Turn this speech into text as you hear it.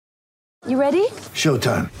You ready?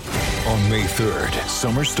 Showtime. On May 3rd,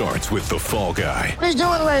 summer starts with The Fall Guy. Let's do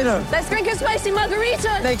it later. Let's drink a spicy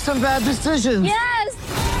margarita. Make some bad decisions.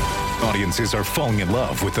 Yes! Audiences are falling in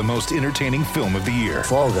love with the most entertaining film of the year.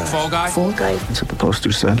 Fall Guy. Fall Guy? Fall guy. That's what the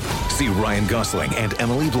poster said. See Ryan Gosling and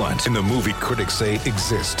Emily Blunt in the movie critics say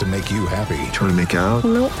exists to make you happy. Trying to make it out?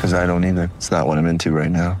 Nope. Because I don't either. It's not what I'm into right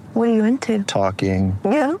now. What are you into? Talking.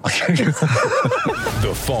 Yeah.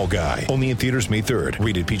 The Fall Guy. Only in theaters May 3rd.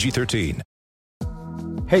 Rated PG-13.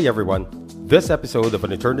 Hey everyone, this episode of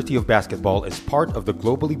An Eternity of Basketball is part of the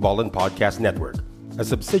Globally Ballin' Podcast Network, a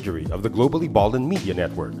subsidiary of the Globally Ballin' Media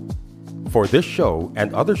Network. For this show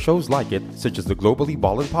and other shows like it, such as the Globally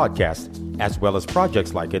Ballin' Podcast, as well as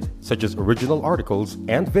projects like it, such as original articles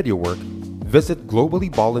and video work, visit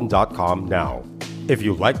globallyballin.com now. If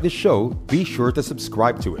you like this show, be sure to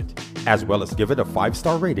subscribe to it, as well as give it a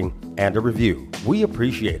 5-star rating and a review. We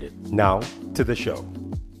appreciate it. Now, to the show.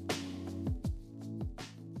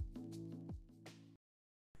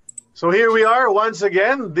 So here we are once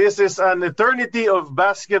again. This is An Eternity of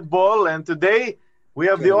Basketball, and today we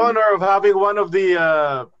have the honor of having one of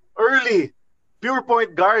the early pure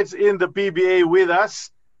point guards in the PBA with us.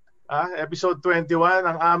 Episode 21,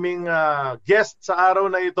 ang aming guest sa araw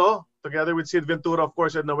na ito, together with Sid Ventura, of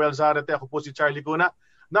course, and Noel Zarate. Ako po si Charlie Cuna.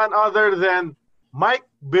 None other than Mike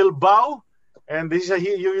Bilbao. And this is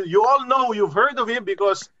you all know, you've heard of him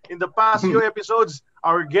because in the past few episodes,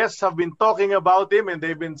 our guests have been talking about him and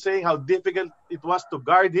they've been saying how difficult it was to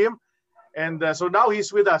guard him. And so now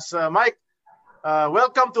he's with us. Mike,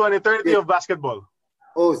 welcome to An Eternity of Basketball.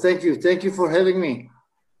 Oh, thank you. Thank you for having me,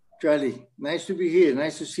 Charlie. Nice to be here.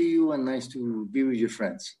 Nice to see you and nice to be with your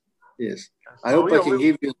friends. Yes. I hope I can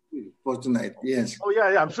give you for tonight. Yes. Oh,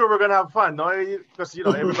 yeah. I'm sure we're going to have fun, no? Because,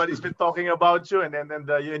 everybody's been talking about you and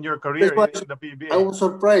in your career in the PBA. I was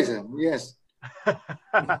surprised. Yes.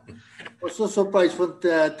 I was so surprised when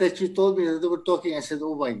Techi told me that they were talking. I said,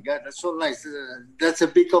 oh, my God, that's so nice. That's a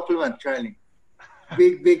big compliment, Charlie.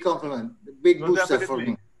 Big compliment. Big booster for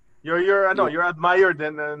me. You're admired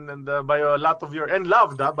and by a lot of and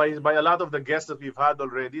loved by a lot of the guests that we've had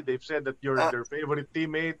already. They've said that you're their favorite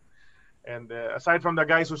teammate. And aside from the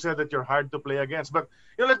guys who said that you're hard to play against, but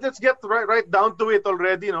let's get right down to it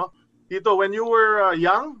already. Tito, when you were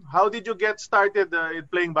young, how did you get started in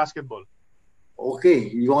playing basketball? Okay,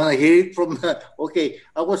 you want to hear it from? Okay,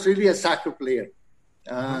 I was really a soccer player.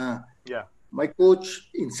 Yeah. My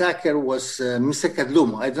coach in soccer was Mr.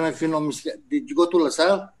 Kadlum. I don't know if you know Mr. Did you go to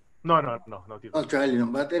LaSalle? No, Tito. Oh, Charlie, no.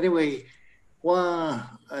 But anyway, 5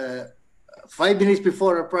 minutes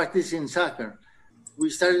before our practice in soccer, we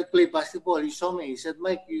started to play basketball. He saw me. He said,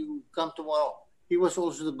 Mike, you come tomorrow. He was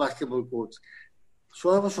also the basketball coach. So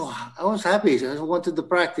I was happy. So I wanted to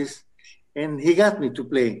practice, and he got me to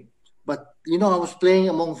play. But, I was playing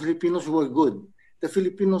among Filipinos who were good. The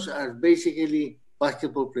Filipinos are basically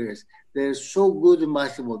basketball players. They're so good in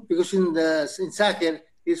basketball. Because in soccer,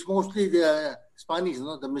 it's mostly the Spanish,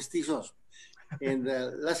 the mestizos. And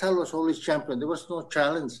LaSalle was always champion. There was no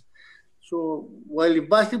challenge. So while in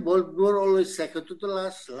basketball, we were always second to the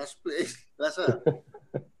last place.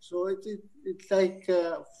 So it's like,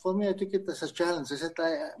 for me, I took it as a challenge. I said,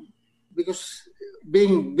 because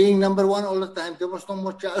being number one all the time, there was no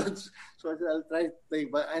more challenge. So I said, I'll try to play.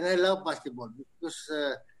 And I love basketball because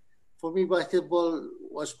for me, basketball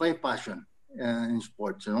was my passion in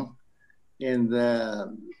sports, And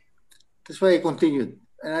that's why I continued.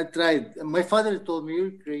 And I tried. My father told me,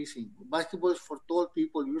 you're crazy. Basketball is for tall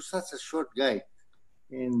people. You're such a short guy.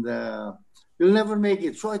 And you'll never make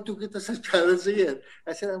it. So I took it as a challenge again.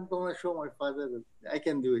 I said, I'm going to show my father that I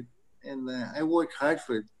can do it. And I worked hard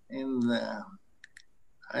for it. And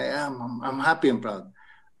I'm happy and proud.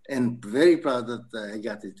 And very proud that I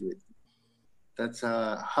got into it. That's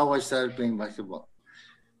how I started playing basketball.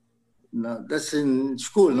 Now, that's in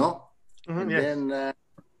school, no? Mm-hmm, yes.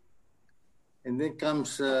 And then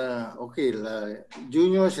comes,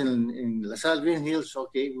 juniors in LaSalle Green Hills.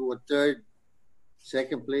 Okay, we were third,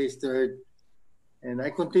 second place, third. And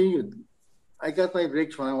I continued. I got my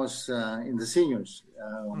breaks when I was in the seniors.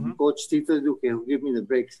 Coach Tito Duque, who gave me the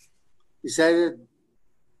breaks, decided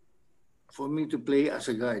for me to play as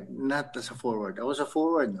a guard, not as a forward. I was a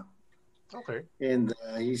forward now. Okay. And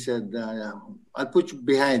he said, I'll put you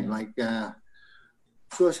behind, Mike.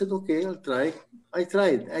 So I said, okay, I'll try. I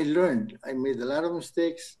tried. I learned. I made a lot of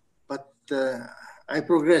mistakes, but I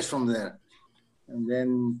progressed from there. And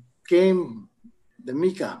then came the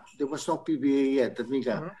Mika. There was no PBA yet, the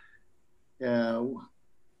Mika.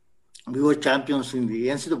 We were champions in the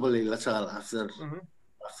NCAA LaSalle after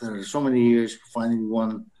so many years, finally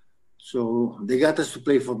won. So they got us to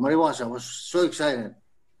play for Marihuana. I was so excited.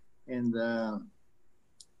 and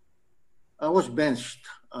I was benched.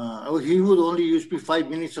 He would only use me 5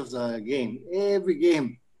 minutes of the game, every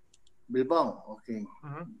game. Bilbao, okay.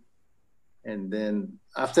 And then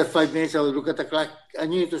after 5 minutes, I would look at the clock. I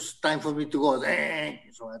knew it was time for me to go. So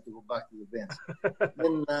I had to go back to the bench.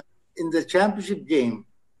 Then in the championship game,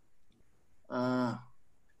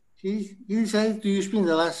 he decided to use me in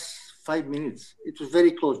the last 5 minutes. It was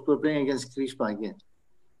very close. We were playing against Crispa again.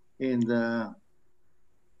 And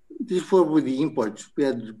these were with the imports. We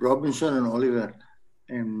had Robinson and Oliver.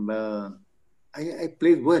 And I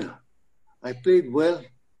played well.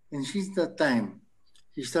 And since that time,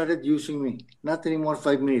 he started using me. Not anymore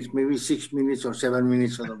 5 minutes, maybe 6 minutes or 7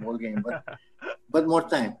 minutes of the whole game, but more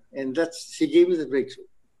time. And he gave me the breaks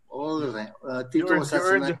all the time.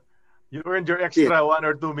 You earned your extra 1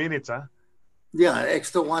 or 2 minutes, huh? Yeah,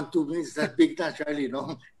 extra 1, 2 minutes. That's big time, Charlie,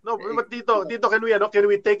 no? No, but Tito, can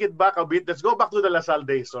we take it back a bit? Let's go back to the LaSalle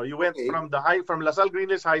days. So you went from LaSalle Green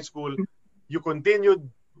Hills High School. You continued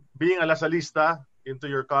being a LaSalista into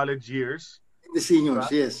your college years. The seniors,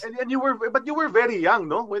 yes. And you were very young,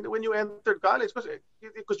 no? When you entered college,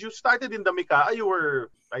 because you started in the Mika, you were,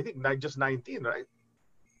 I think, just 19, right?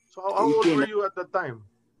 So how old were you at that time?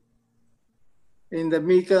 In the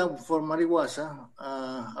Mika for Mariwasa,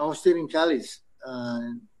 I was still in college,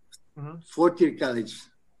 fourth year college.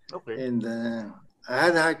 Okay. And I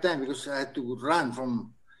had a hard time because I had to run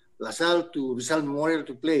from LaSalle to Rizal Memorial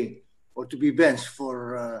to play or to be benched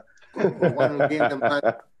for one game and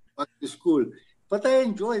back to school. But I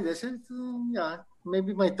enjoyed it. I said,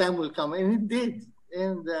 maybe my time will come. And it did.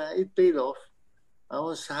 And it paid off. I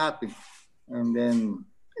was happy. And then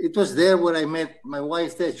it was there where I met my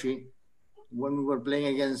wife, Techi, when we were playing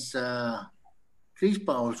against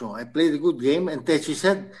Crispa also. I played a good game. And Techi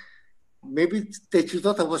said, maybe Techi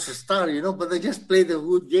thought I was a star, but I just played a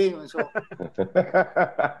good game. And so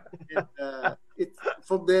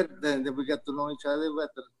from there, then we got to know each other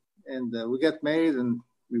better. And we got married and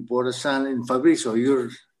we bought a son in Fabrizio. Your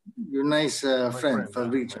nice friend,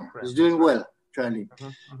 Fabrizio. He's doing well, Charlie.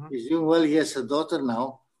 He's doing well. He has a daughter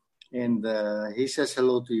now. And he says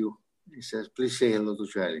hello to you. He says, please say hello to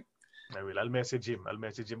Charlie. I will. I'll message him.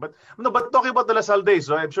 But talking about the LaSalle days,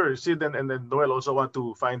 so I'm sure Sid and Noel also want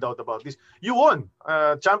to find out about this. You won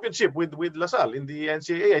championship with LaSalle in the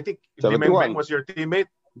NCAA. I think Limeng Beng was your teammate.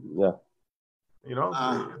 Yeah.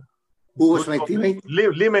 Who was my teammate?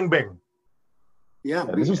 Limeng Beng. Yeah,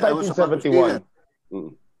 this was 1971.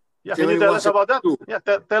 Yeah, can you tell us about that? Yeah,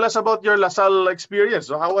 tell us about your LaSalle experience.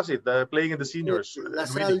 So how was it playing in the seniors?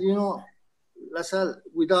 LaSalle, LaSalle,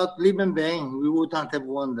 without Limeng Beng, we would not have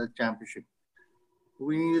won the championship.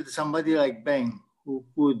 We needed somebody like Beng who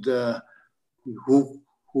could,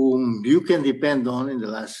 whom you can depend on in the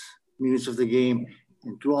last minutes of the game,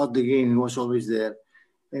 and throughout the game he was always there,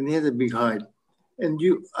 and he had a big heart. And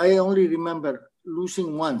I only remember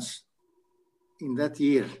losing once in that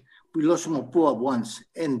year. We lost Mapua once,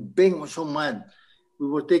 and Beng was so mad. We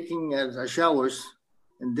were taking our showers,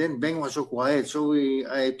 and then Beng was so quiet. So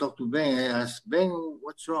I talked to Beng. I asked, Beng,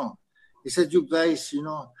 what's wrong? He said, you guys,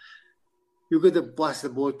 you could have passed the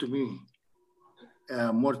ball to me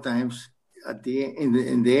more times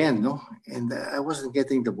in the end, no? And I wasn't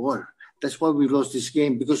getting the ball. That's why we lost this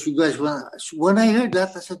game, because you guys, when I heard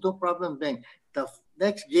that, I said, no problem, Beng. The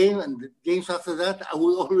next game and the games after that, I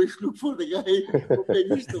will always look for the guy who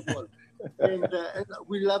plays the ball. And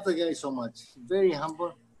we love the guy so much. Very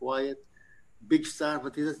humble, quiet, big star,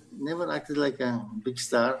 but he never acted like a big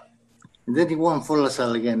star. And then he won for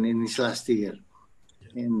LaSalle again in his last year.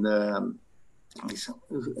 And it's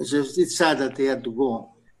sad that he had to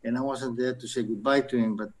go. And I wasn't there to say goodbye to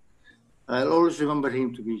him, but I'll always remember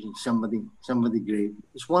him to be somebody great.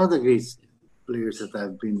 He's one of the great players that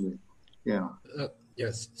I've been with. Yeah.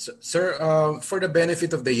 Yes, sir. For the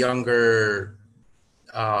benefit of the younger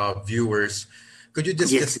viewers, could you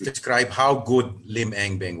just describe how good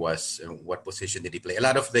Limeng Beng was and what position did he play? A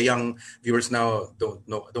lot of the young viewers now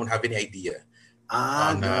don't have any idea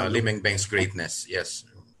on Limeng Beng's greatness. Yes.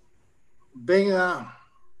 Beng,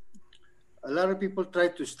 a lot of people try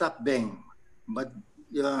to stop Beng, but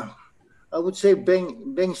I would say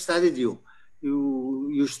Beng studied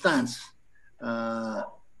your stance.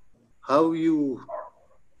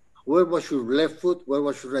 Where was your left foot? Where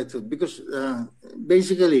was your right foot? Because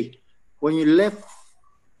basically, when your left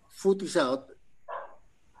foot is out,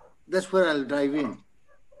 that's where I'll drive in,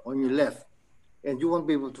 on your left, and you won't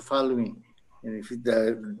be able to follow me. And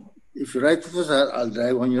if your right foot is out, I'll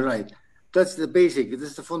drive on your right. That's the basic.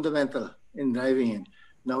 That's the fundamental in driving in.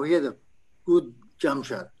 Now he had a good jump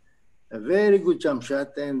shot, a very good jump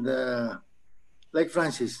shot, and like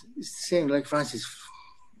Francis, it's the same like Francis.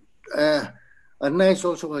 a nice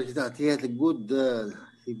also was that he had a good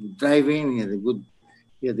driving. He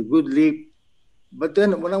had a good leap. But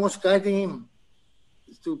then when I was guiding him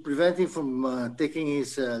to prevent him from taking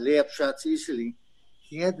his layup shots easily,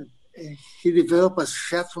 he developed a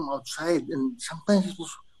shot from outside, and sometimes it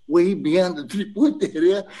was way beyond the 3-point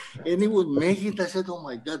area, and he would make it. I said, "Oh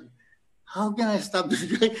my God, how can I stop this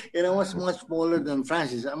guy?" And I was much smaller than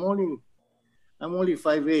Francis. I'm only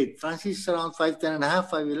 5'8". Francis is around 5'10 and a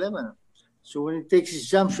half, 5'11". So when he takes his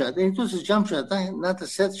jump shot, and it was a jump shot, not a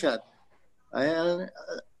set shot,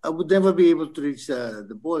 I would never be able to reach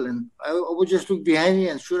the ball, and I would just look behind me,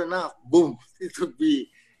 and sure enough, boom, it would be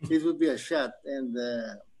a shot. And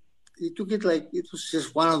he took it like it was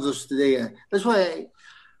just one of those today. That's why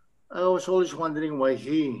I was always wondering why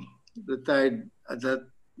he retired at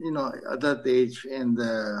that age, and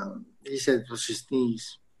he said it was his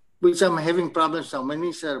knees, which I'm having problems now. My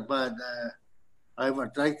knees are bad. I have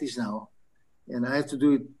arthritis now, and I have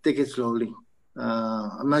to take it slowly.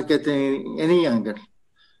 I'm not getting any younger,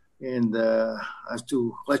 and I have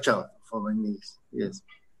to watch out for my knees. Yes.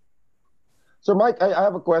 So, Mike, I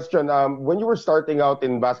have a question. When you were starting out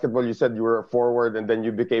in basketball, you said you were a forward and then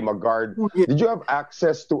you became a guard. Yeah. Did you have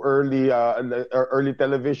access to early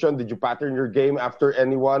television? Did you pattern your game after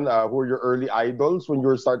anyone? Who were your early idols when you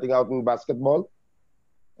were starting out in basketball?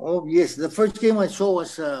 Oh, yes. The first game I saw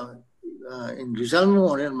was in Rizal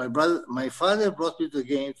Memorial. My father brought me to the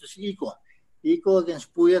game. It was Eco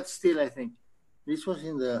against Puyat Steel, I think. This was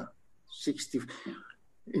in the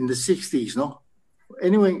 60s, no?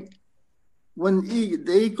 Anyway, when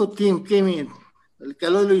the Eco team came in,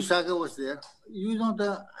 Kalolo Isaga was there.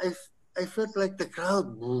 I felt like the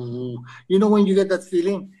crowd. You know, when you get that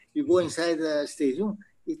feeling, you go inside the stadium.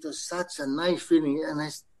 It was such a nice feeling, and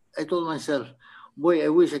I told myself, boy, I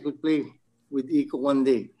wish I could play with Eco one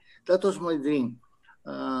day. That was my dream.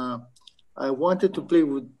 I wanted to play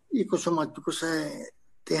with Eco so much because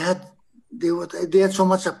they had so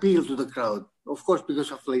much appeal to the crowd. Of course,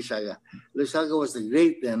 because of Leisaga. Leisaga was the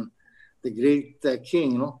great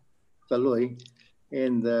king, Kaloy,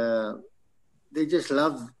 and they just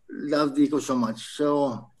loved Eco so much.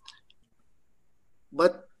 So,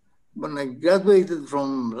 but when I graduated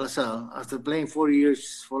from LaSalle after playing 4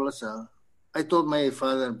 years for LaSalle, I told my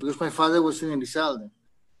father, because my father was in Rizal then,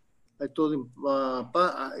 I told him,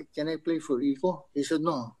 Pa, can I play for Eco? He said,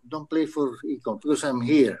 no, don't play for Eco because I'm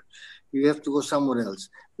here. You have to go somewhere else.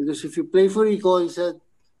 Because if you play for Eco, he said,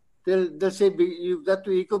 they'll say, you got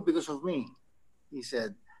to Eco because of me. He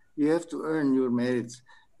said, you have to earn your merits.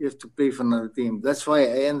 You have to play for another team. That's why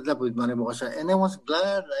I ended up with Maribosa. And I was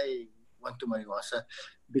glad I went to Maribosa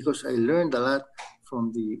because I learned a lot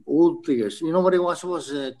from the old players. You know, Maribosa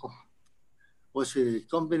was a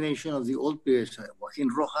combination of the old players, Joaquin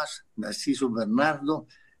Rojas, Narciso Bernardo,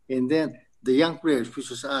 and then the young players, which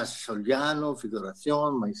was us, Soliano,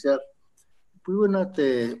 Figuracion, myself. We were not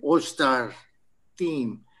an all-star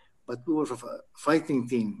team, but we were a fighting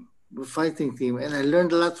team. And I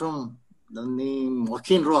learned a lot from the name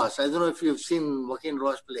Joaquin Rojas. I don't know if you've seen Joaquin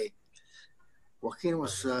Rojas play. Joaquin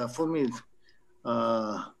was, for me,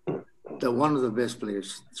 one of the best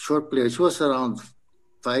players, short players. He was around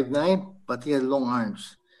 5'9", but he had long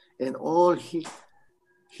arms. And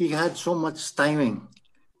he had so much timing.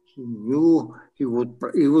 He knew he would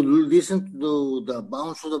listen to the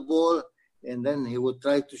bounce of the ball, and then he would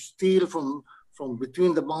try to steal from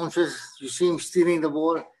between the bounces. You see him stealing the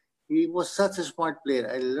ball. He was such a smart player.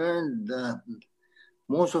 I learned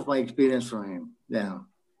most of my experience from him. Yeah,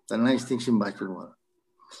 the nice things in basketball.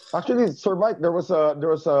 Actually, Sir Mike, there was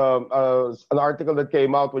an article that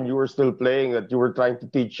came out when you were still playing that you were trying to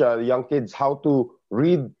teach young kids how to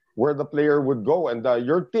read where the player would go, and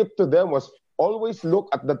your tip to them was always look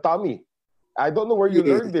at the tummy. I don't know where you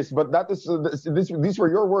learned this, but that is these were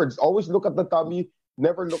your words. Always look at the tummy,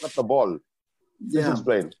 never look at the ball. Please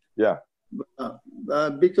explain. Yeah.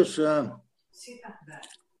 Because the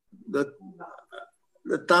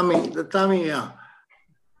tummy.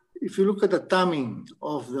 If you look at the tummy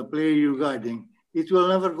of the player you're guarding, it will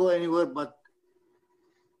never go anywhere but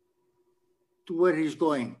to where he's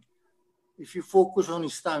going. If you focus on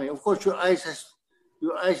his tummy, of course your eyes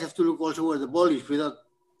have to look also where the ball is without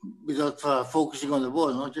focusing on the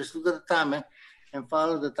ball. No? Just look at the tummy and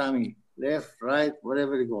follow the tummy, left, right,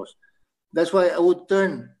 wherever it goes. That's why I would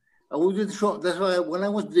turn. I wouldn't show. That's why when I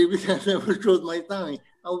was dribbling, I never showed my tummy.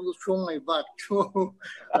 I would show my back.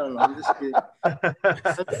 I don't know. I'm just kidding.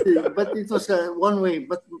 But it was one way.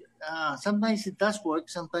 But sometimes it does work.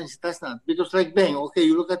 Sometimes it does not. Because like bang, okay,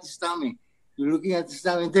 you look at his tummy. You're looking at his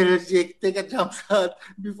tummy. Then take a jump shot.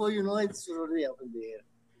 Before you know it, it's already up in the air.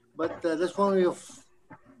 But that's one way of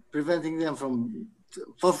preventing them from.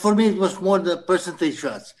 For me, it was more the percentage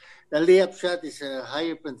shots. The layup shot is a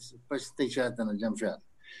higher percentage shot than a jump shot.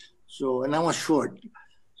 So, and I was short,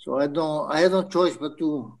 so I had no choice but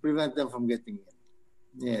to prevent them from getting it.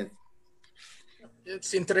 Yeah.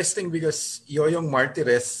 It's interesting because Yoyong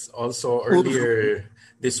Martirez also earlier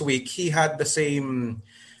this week, he had the same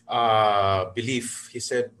belief. He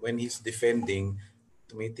said when he's defending,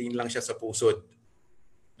 tumitingin lang siya sa pusod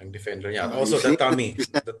ng defender niya. Also the tummy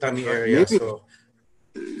area. Maybe, so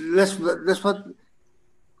that's what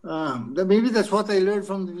maybe that's what I learned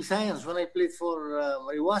from the Visayans when I played for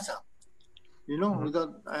Mariwasa. You know,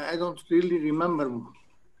 I don't really remember,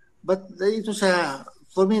 but it was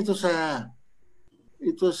for me.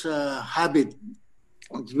 It was a habit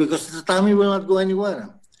because the tummy will not go anywhere.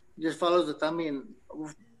 Just follow the tummy and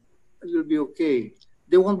you'll be okay.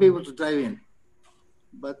 They won't be able to drive in.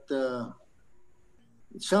 But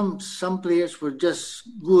some players were just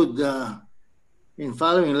good in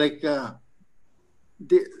following. Like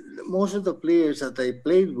most of the players that I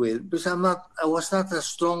played with, because I was not as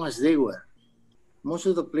strong as they were. Most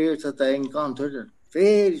of the players that I encountered are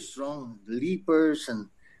very strong, leapers and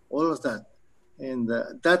all of that. And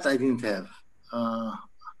that I didn't have.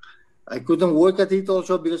 I couldn't work at it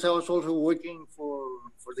also because I was also working for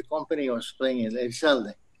the company I was playing in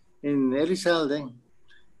Elizalde. In Elizalde,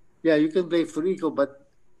 yeah, you can play for ICO, but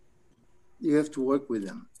you have to work with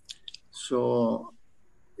them. So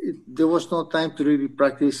there was no time to really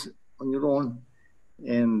practice on your own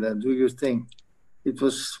and do your thing. It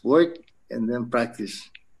was work and then practice.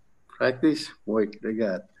 Practice, work, like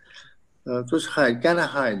that. It was hard, kind of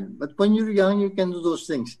hard. But when you're young, you can do those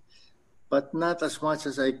things. But not as much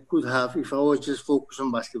as I could have if I was just focused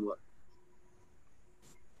on basketball.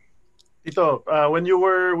 Tito, when you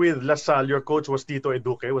were with LaSalle, your coach was Tito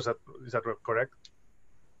Eduque. Is that correct?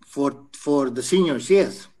 For the seniors,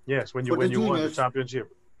 yes. Yes, when you won the championship.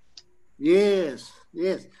 Yes.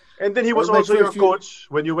 And then he was also your coach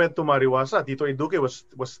when you went to Mariwasa. Tito Eduque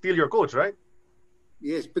was still your coach, right?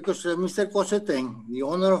 Yes, because Mr. Coseteng, the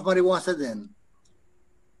owner of Mariwasa then,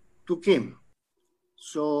 took him.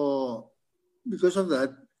 So, because of that,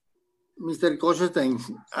 Mr. Coseteng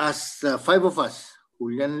asked 5 of us,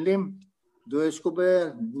 Julian Lim, Do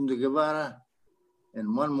Escobar, Dindo Guevara,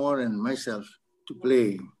 and one more, and myself, to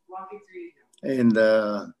play. And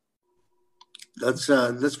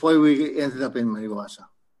that's why we ended up in Mariwasa.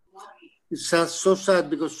 It's so sad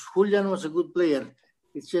because Julian was a good player.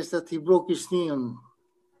 It's just that he broke his knee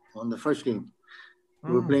on the first game.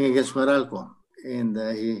 We were playing against Meralco, and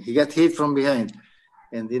he got hit from behind,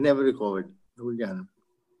 and he never recovered, Julian.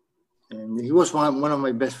 And he was one of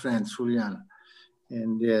my best friends, Julian.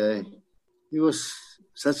 And he was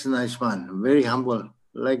such a nice man, very humble,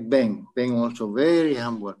 like Beng. Beng also, very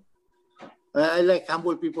humble. I like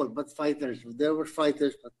humble people, but fighters. There were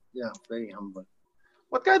fighters, but yeah, very humble.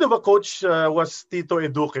 What kind of a coach was Tito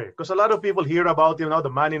Eduque? Because a lot of people hear about him now, the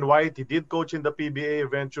man in white. He did coach in the PBA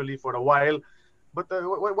eventually for a while. But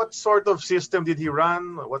what sort of system did he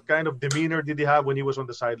run? What kind of demeanor did he have when he was on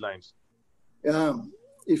the sidelines?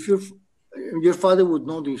 If your father would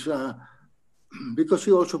know this, because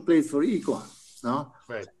he also played for ICO, no?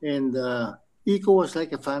 Right. And ICO was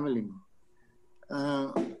like a family.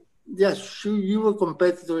 Yes, you were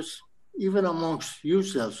competitors, even amongst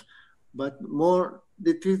yourselves, but more,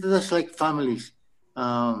 they treated us like families.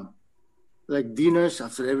 Like dinners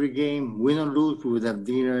after every game, win or lose, we would have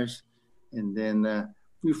dinners. And then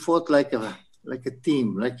we fought like a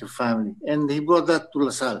team, like a family. And he brought that to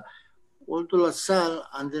LaSalle. All to LaSalle,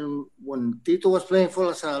 and then when Tito was playing for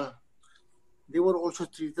LaSalle, they were also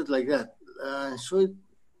treated like that. So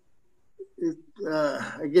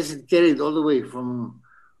I guess it carried all the way from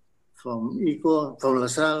ICO, from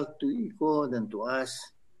LaSalle to ICO, then to us,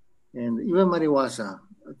 and even Mariwasa.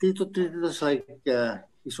 Tito treated us like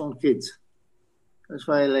his own kids. That's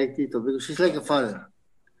why I like Tito, because he's like a father.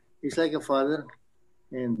 He's like a father,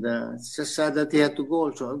 and it's just sad that he had to go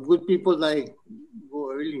also. Good people like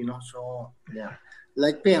go early, you know. So yeah,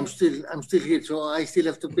 like me, I'm still here, so I still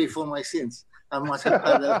have to pay for my sins. I'm not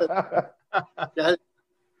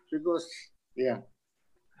because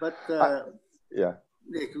but yeah.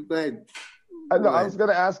 Go ahead. I was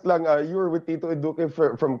gonna ask lang, you were with Tito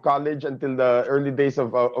Eduque from college until the early days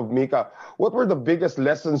of Mika. What were the biggest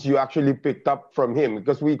lessons you actually picked up from him?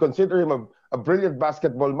 Because we consider him a brilliant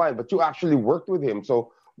basketball mind, but you actually worked with him.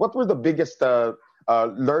 So what were the biggest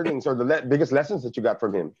learnings or the biggest lessons that you got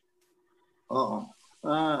from him?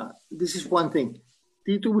 This is one thing.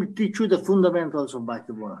 Tito will teach you the fundamentals of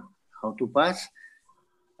basketball. How to pass,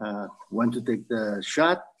 when to take the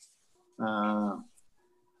shot,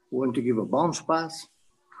 when to give a bounce pass,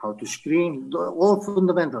 how to screen, all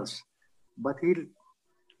fundamentals. But he'll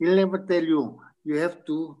never tell you, you have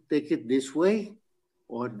to take it this way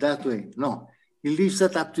or that way. No, he leaves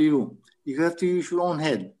that up to you. You have to use your own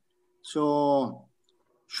head. So,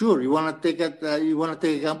 sure, you want to take a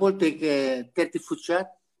gamble, take a 30-foot shot.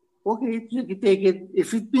 Okay, you can take it.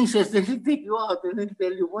 If it misses, then he'll take you out and then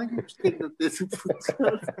tell you, why did you take the 30-foot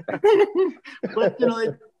shot? But,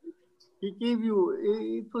 he gave you,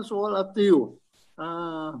 it was all up to you.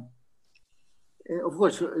 Of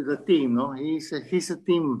course, the team, no? He's a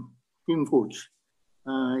team coach.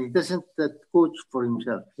 He doesn't coach for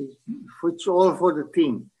himself. It's all for the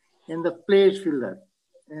team. And the players feel that.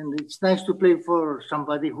 And it's nice to play for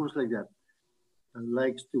somebody who's like that. And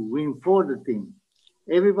likes to win for the team.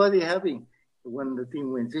 Everybody happy when the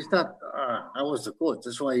team wins. It's not, I was the coach,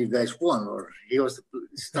 that's why you guys won, or he was the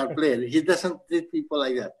star player. He doesn't treat people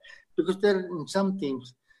like that. Because there in some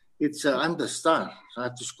teams, it's I'm the star, so I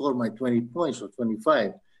have to score my 20 points or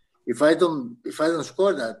 25. If I don't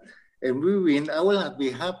score that and we win, I will not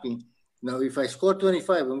be happy. Now, if I score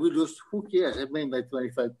 25 and we lose, who cares? I made my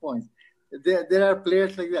 25 points. There are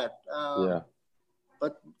players like that.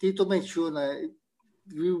 But Tito made sure that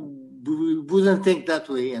we wouldn't think that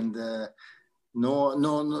way, and no,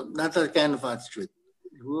 not that kind of attitude.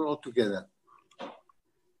 We were all together.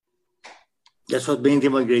 That's what made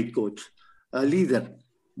him a great coach, a leader,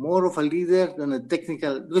 more of a leader than a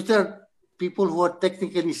technical. Because there are people who are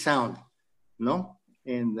technically sound, no,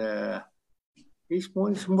 and he's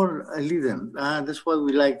more a leader. That's why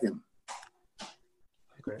we like him.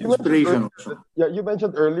 Inspiration also. Yeah, you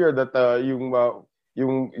mentioned earlier that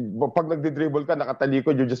yung pag nagdi-dribble ka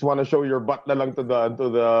nakatalikod, you just want to show your butt na lang to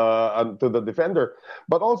the defender.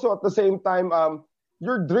 But also at the same time,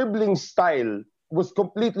 your dribbling style was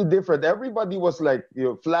completely different. Everybody was like,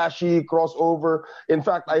 flashy, crossover. In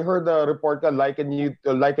fact, I heard a report likening you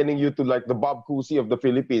to like the Bob Cousy of the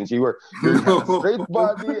Philippines. You had a straight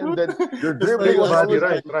body, and then your dribbling was always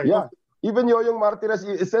right. Yeah. Even Yoyong Martirez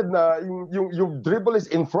said na yung dribble is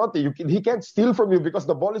in front of you. He can't steal from you because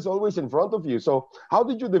the ball is always in front of you. So how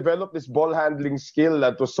did you develop this ball handling skill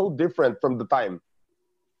that was so different from the time?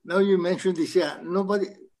 Now you mentioned this, nobody.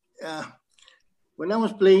 When I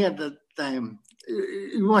was playing at that time,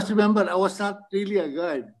 you must remember I was not really a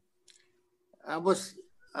guard. I was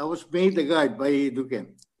made a guard by Duque.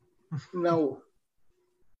 Now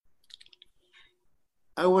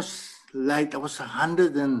I was light. I was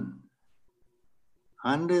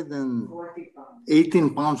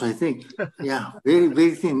 118 pounds, I think. Yeah, very,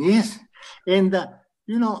 very thin. Yes. And,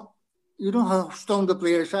 you know how strong the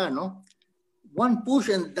players are, no? One push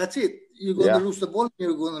and that's it. You're going to lose the ball,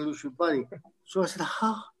 you're going to lose your body. So I said,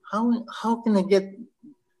 how can I get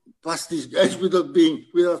past these guys without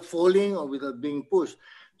falling or without being pushed?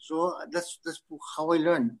 So that's how I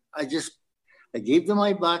learned. I gave them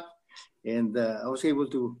my back, and I was able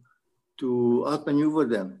to outmaneuver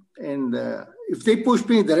them. And if they pushed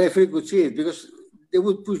me, the referee could see it because they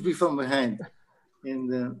would push me from behind.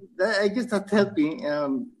 And I guess that helped me.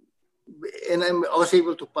 And I was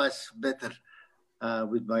able to pass better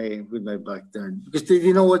with my back turn because they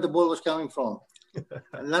didn't know where the ball was coming from.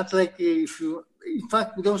 Not like if you. In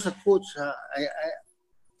fact, there was a coach.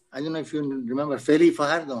 I don't know if you remember Feli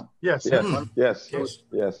Fajardo. Yes.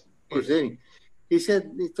 He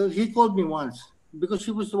said he called me once because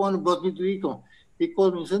he was the one who brought me to Eco. He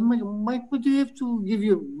called me and said, Mike, what do you have to give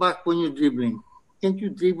your back when you're dribbling? Can't you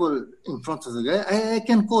dribble in front of the guy? I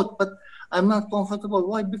can coach, but I'm not comfortable.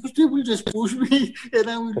 Why? Because they will just push me and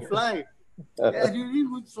I will fly. I really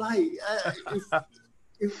would fly.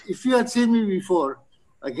 If you had seen me before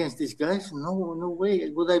against these guys, no way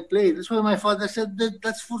would I play. That's why my father said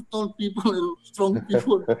that's for tall people and strong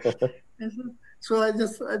people. So I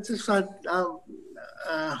just thought,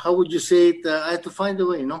 how would you say it? I had to find a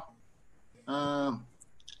way,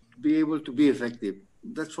 be able to be effective.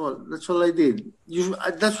 That's all I did.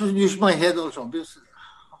 That's what used my head also. Because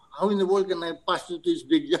how in the world can I pass to these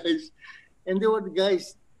big guys? And they were the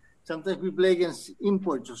guys. Sometimes we play against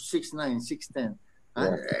imports of 6'9", 6'10".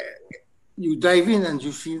 You dive in and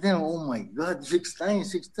you see them. Oh my God, 6'9",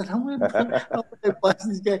 6'10". How would I pass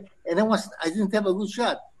this guy? And I didn't have a good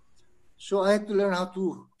shot, so I had to learn how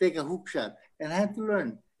to take a hook shot, and I had to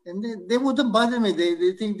learn. And they wouldn't bother me.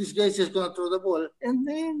 They think this guy's just gonna throw the ball, and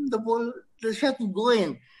then the shot would go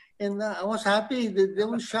in, and I was happy. They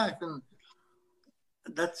were shocked, and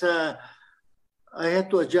that's I had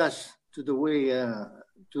to adjust to the way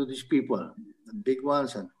to these people, the big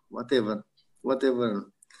ones and whatever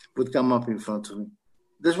would come up in front of me.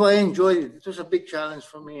 That's why I enjoyed it. It was a big challenge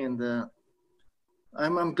for me, and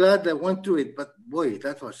I'm glad I went through it, but boy,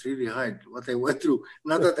 that was really hard. What I went through.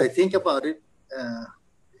 Now that I think about it,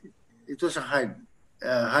 it was a hard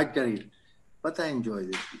career, but I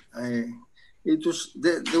enjoyed it.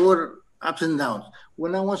 There were ups and downs.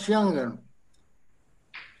 When I was younger,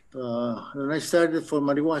 when I started for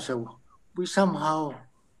Mariwasa, we somehow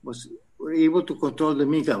were able to control the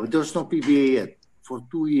Mika. There was no PBA yet for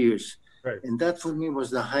 2 years, Right. and that for me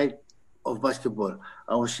was the height of basketball.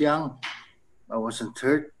 I was young. I wasn't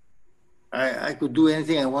hurt. I could do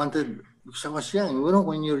anything I wanted because I was young. You know,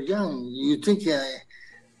 when you're young, you think there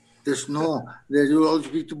will always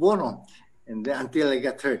be tomorrow. And then, until I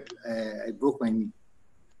got hurt, I broke my knee.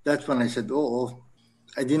 That's when I said, "Oh,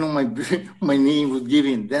 I didn't know my knee would give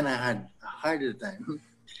in." Then I had a harder time,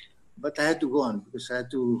 but I had to go on because I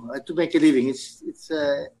had to make a living. It's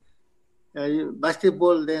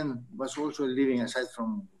basketball then was also a living aside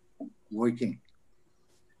from working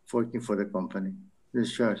for the company. Yes,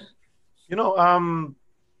 sure. You know,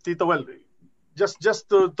 Tito, well, just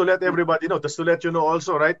to let everybody know, just to let you know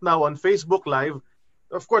also, right now on Facebook Live,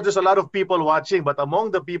 of course, there's a lot of people watching, but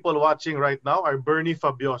among the people watching right now are Bernie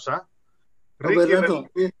Fabiosa,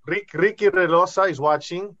 Ricky Relosa is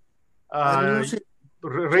watching,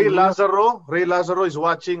 Ray Lazaro is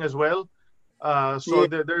watching as well. So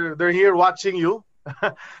they're here watching you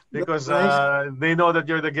because they know that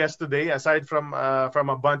you're the guest today, aside from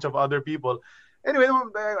a bunch of other people. Anyway,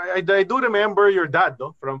 I do remember your dad,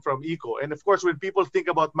 no, from Eco. And of course, when people think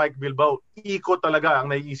about Mike Bilbao, Eco talaga ang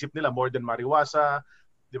naiisip nila more than Mariwasa,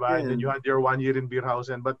 di ba? And then you had your 1 year in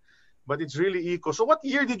Beerhausen, but it's really Eco. So what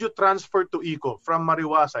year did you transfer to Eco from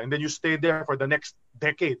Mariwasa, and then you stayed there for the next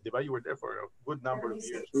decade, di ba? You were there for a good number of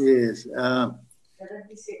years. Yes.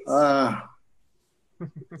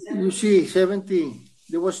 You see, 70,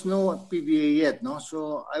 there was no PBA yet, no?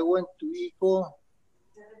 So I went to Eco.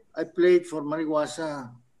 I played for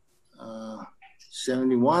Mariwasa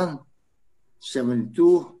 71,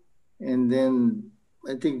 72, and then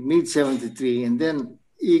I think mid-73. And then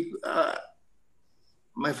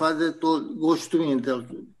my father goes to me and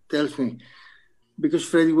tells me, because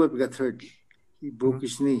Freddie Webb got hurt, he broke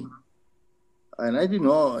his knee. And I didn't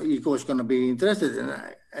know Eco was going to be interested. And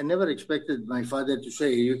I never expected my father to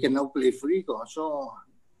say, you can now play for Eco. So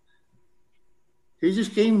he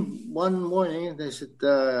just came one morning and I said,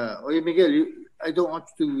 Oye, Miguel, I don't want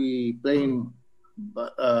you to be playing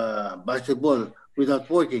basketball without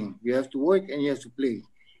working. You have to work and you have to play.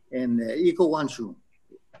 And Eco wants you.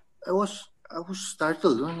 I was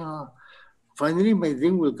startled. Finally, my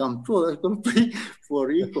dream will come true. I was going to play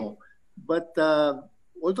for Eco. But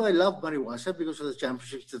although I love Mariwasa because of the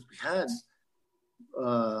championships that we had,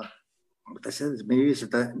 but I said maybe it's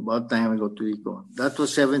about time I go to Eco. That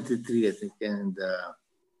was 73, I think. And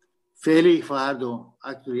Feli Fajardo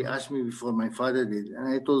actually asked me before my father did. And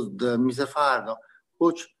I told Mr. Fajardo,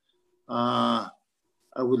 Coach, I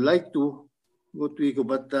would like to go to Eco,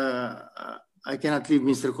 but I cannot leave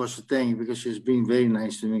Mr. Cosoteng because he's been very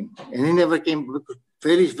nice to me. And he never came.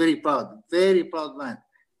 Feli is very proud man.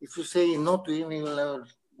 If you say no to him, he will never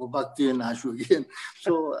go back to you and ask you again.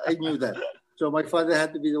 So I knew that. So my father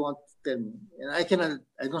had to be the one to tell me. And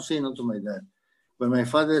I don't say no to my dad. When my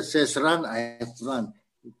father says run, I have to run.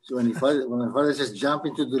 So when my father says jump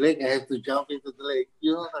into the lake, I have to jump into the lake.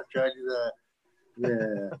 You know, Charlie,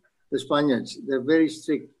 the Spaniards, they're very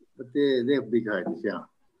strict, but they have big hearts, yeah.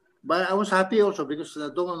 But I was happy also because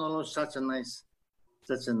Don Manolo is such a nice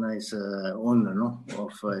owner, no,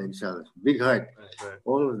 of Elizalde. Big heart, right.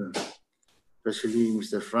 All of them, especially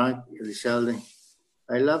Mr. Frank Elizalde.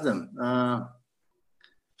 I love them.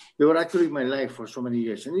 They were actually my life for so many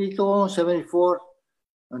years. And Eco 74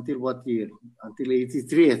 until what year? Until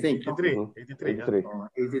 83, I think.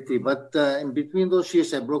 83. But in between those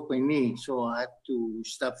years, I broke my knee, so I had to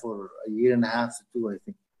stop for a year and a half to 2, I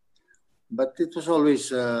think. But it was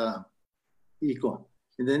always Eco.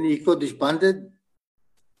 And then Eco disbanded.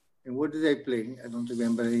 And where did I play? I don't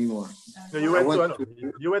remember anymore. So you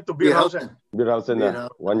went to Beerhausen. Beerhausen,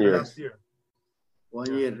 1 year. Last year.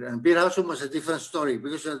 1 year. And Beerhausen was a different story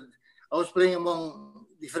because I was playing among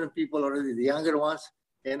different people already, the younger ones,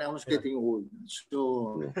 and I was getting old.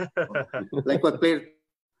 So, like what player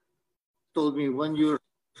told me, when you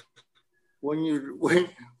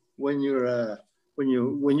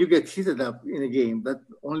get heated up in a game, that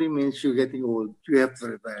only means you're getting old. You have to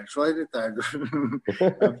retire. So I retired after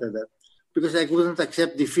that because I couldn't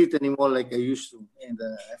accept defeat anymore like I used to, and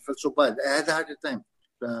I felt so bad. I had a harder time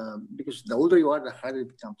because the older you are, the harder it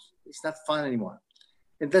becomes. It's not fun anymore,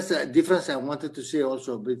 and that's the difference I wanted to say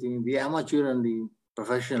also between the amateur and the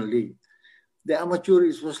professional league. The amateur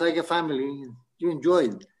was like a family. You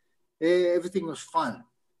enjoyed, everything was fun.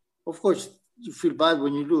 Of course, you feel bad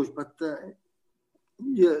when you lose, but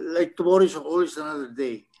like tomorrow is always another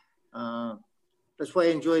day. That's why I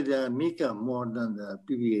enjoyed the Mika more than the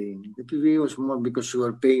PBA. The PBA was more because you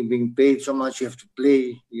are being paid so much. You have to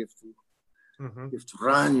play. You have to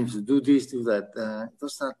run. You have to do this, do that. It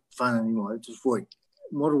was not fun anymore. It was work,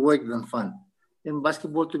 more work than fun. And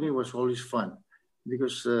basketball to me was always fun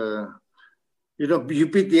because you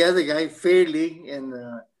beat the other guy fairly, and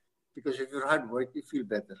because of your hard work, you feel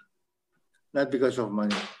better, not because of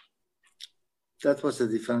money. That was the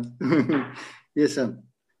difference. Yes, sir.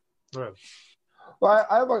 Right. Well,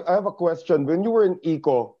 I have a question. When you were in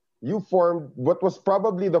Eco, you formed what was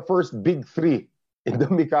probably the first big three in the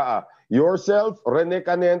Mikaa. Yourself, Rene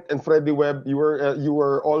Canent, and Freddie Webb. You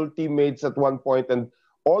were all teammates at one point and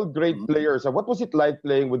all great players. What was it like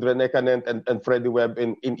playing with Rene Canent and Freddie Webb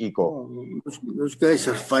in Eco? Those guys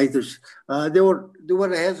are fighters. They were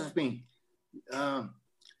ahead of me.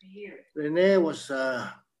 Rene was.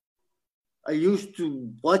 I used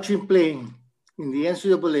to watch him playing in the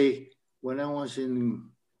NCAA when I was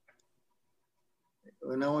in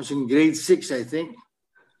grade 6, I think.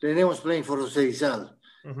 Rene was playing for Jose Rizal.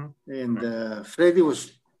 And Freddie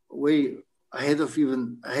was way ahead of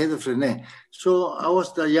Rene. So I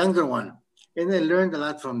was the younger one, and I learned a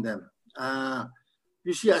lot from them.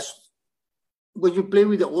 You see, when you play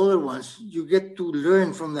with the older ones, you get to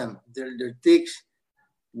learn from them. Their takes,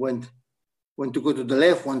 when to go to the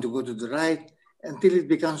left, when to go to the right, until it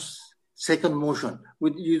becomes second motion.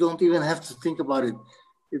 You don't even have to think about it.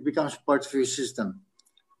 It becomes part of your system.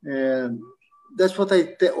 That's what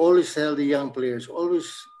I always tell the young players. Always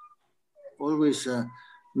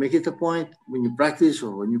make it a point when you practice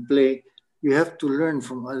or when you play. You have to learn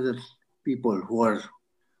from other people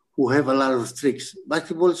who have a lot of tricks.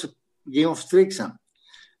 Basketball is a game of tricks.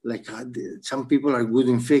 Like some people are good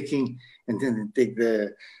in faking, and then they take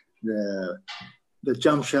the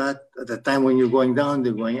jump shot at the time when you're going down,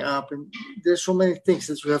 they're going up, and there's so many things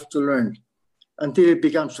that you have to learn until it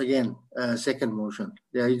becomes again second motion.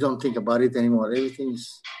 Yeah, you don't think about it anymore. Everything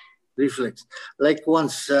is reflex. Like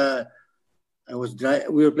once we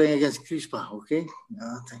were playing against Crispa, okay?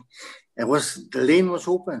 The lane was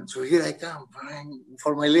open, so here I come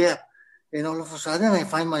for my layup, and all of a sudden I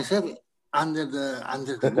find myself under the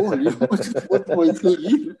goal. What do I do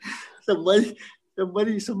here?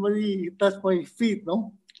 Somebody touched my feet,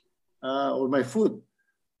 no? Or my foot.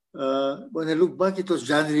 When I look back, it was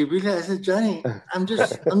Johnny Revilla. I said, Johnny, I'm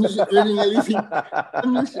just earning a living.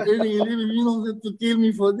 You don't have to kill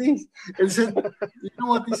me for this. And said, you know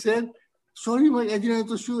what he said? Sorry, Mike, I didn't have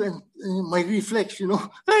to shoot. And my reflex, you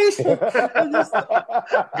know.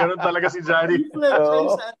 Ganun talaga si Johnny. I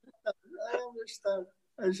understand.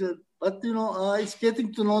 I said, but it's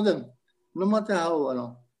getting to know them. No matter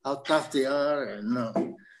how tough they are.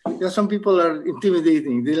 And, some people are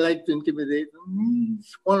intimidating. They like to intimidate.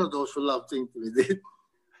 It's one of those who love to intimidate.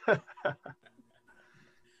 Yeah.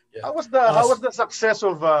 How was the success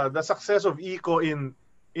of Eco in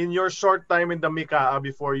your short time in the Mikaa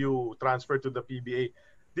before you transferred to the PBA?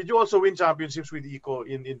 Did you also win championships with Eco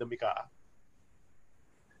in the Mikaa?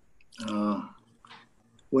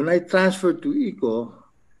 When I transferred to Eco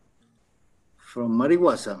from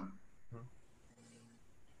Mariwasa,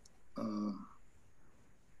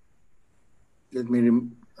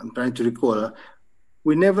 I'm trying to recall.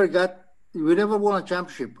 We never won a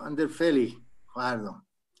championship under Feli Fajardo.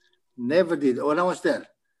 Never did when I was there.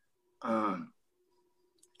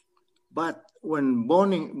 But when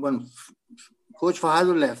Coach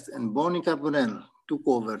Fajardo left and Bonnie Carbonell took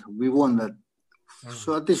over, we won that.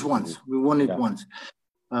 So at least once, we won it once.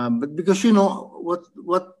 But because what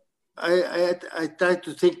I tried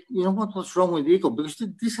to think, what was wrong with Eco? Because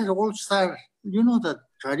these are all stars. You know that,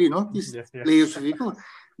 Charlie, these players of Eco,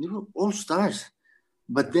 they were all stars.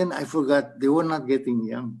 But then I forgot they were not getting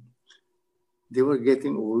young. They were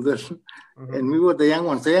getting older. And we were the young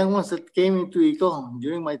ones. The young ones that came into Eco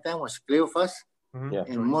during my time was Cleophas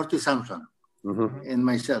and Morty Sampson and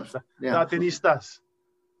myself. The Atenistas.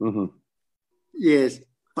 Yes.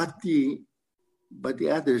 But the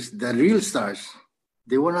others, the real stars,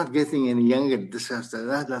 they were not getting any younger.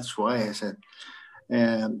 That's why I said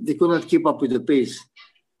they could not keep up with the pace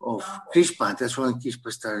of Crispa. That's when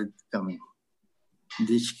Crispa started coming.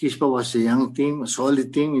 This Crispa was a young team, a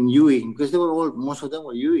solid team in UE, because most of them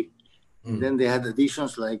were UE. And then they had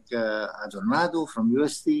additions like Adornado from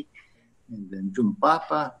UST, and then Jun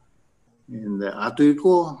Papa, and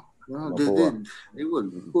Atuiko. They were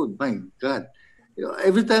good. My God,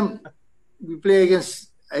 every time we play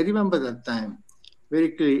against, I remember that time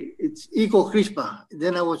very clear. It's Iko Crispa.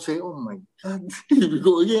 Then I would say, oh my God, here we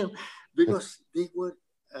go again. Because they were,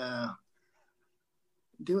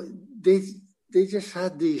 they just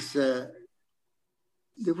had this,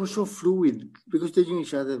 they were so fluid because they knew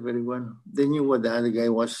each other very well. They knew what the other guy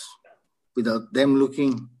was without them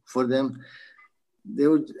looking for them. They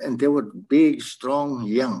were big, strong,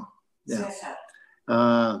 young. Yeah.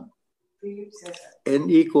 And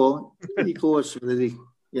Iko was really,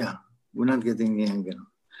 we're not getting younger.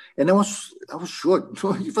 And I was short.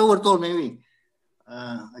 So if I were tall, maybe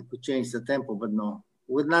I could change the tempo, but no.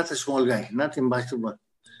 We're not a small guy, not in basketball.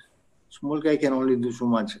 Small guy can only do so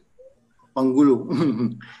much. Pangulo.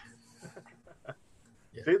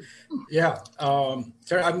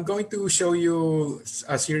 Sir, I'm going to show you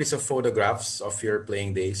a series of photographs of your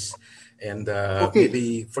playing days. And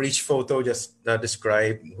maybe for each photo, just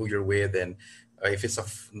describe who you're with. And if it's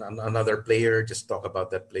another player, just talk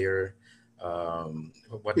about that player,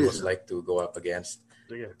 what it was like to go up against.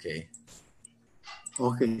 Okay.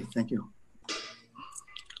 Okay, thank you.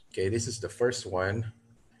 Okay, this is the first one.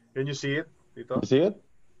 Can you see it, Tito? You see it?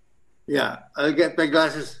 Yeah, I'll get my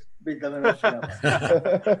glasses.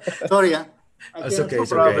 Sorry, It's okay.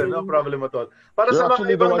 No problem at all. Para sa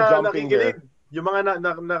mga ibang nakikinig, yung mga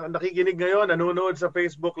nakikinig ngayon, nanonood sa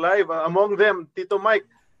Facebook Live, among them, Tito Mike,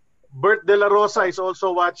 Bert De La Rosa is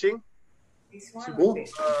also watching.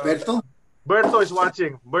 Berto? Berto is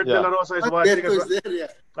watching. Bert De La Rosa is watching. Berto is there, yeah.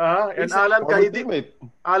 And Alan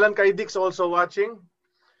Kaidik's also watching.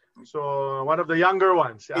 So, one of the younger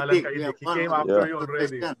ones, Alan Kaidik. He came after you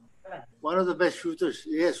already. One of the best shooters.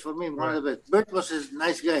 Yes, for me, one of the best. Bert was a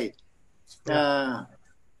nice guy.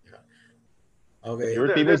 Okay.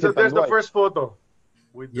 There's the first photo.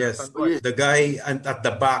 Yes, the guy at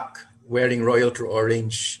the back wearing Royal True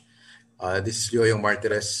Orange. This is Yoyong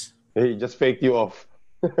Martirez. He just faked you off.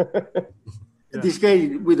 This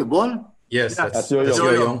guy with the ball? Yes, that's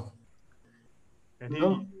Yoyong.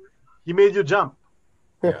 And he made you jump.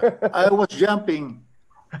 I was jumping,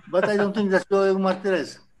 but I don't think that's Yoyong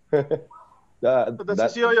Martirez.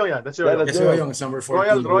 That's Yoyong, yeah. That's Yoyong. That's Yoyong. It's number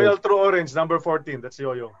 14. Royal True Orange, number 14. That's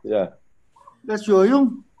Yoyong. Yeah. That's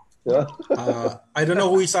Yoyong? Yeah. I don't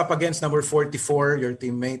know who he's up against, number 44, your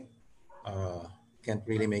teammate. Can't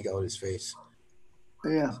really make out his face.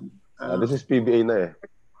 Yeah. This is PBA na eh.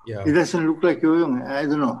 Yeah. It doesn't look like Yoyong. I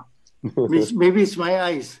don't know. Maybe it's my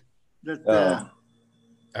eyes.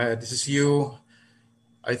 This is you,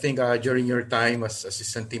 I think, during your time as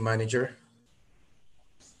assistant team manager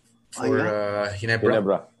for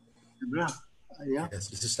Ginebra. Yeah. Yes,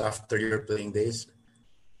 this is after your playing days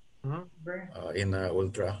in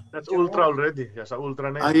Ultra. That's Ultra already. Yes,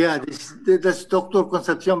 Ultra na. That's Dr.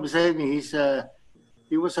 Concepcion beside me.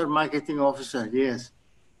 He was our marketing officer. Yes.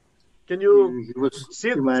 Can you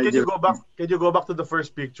go back? Can you go back to the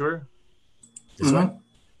first picture? This one?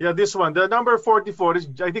 Yeah, this one. The number 44 is,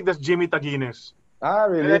 I think that's Jimmy Taguines.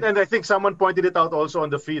 Really? And I think someone pointed it out also on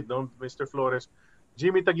the feed, no, Mr. Flores.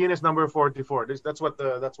 Jimmy Taguines, number 44. That's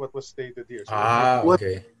what was stated here. So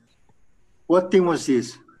okay. What team was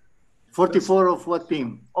this? 44 of what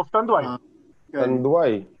team? Of Tanduay.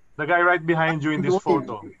 Tanduay. The guy right behind you in this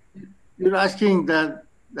photo. You're asking the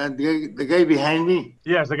guy behind me?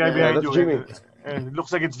 Yes, the guy behind you. Jimmy. And it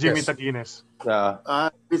looks like it's Jimmy Taguines.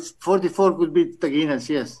 It's 44 could be Taguines,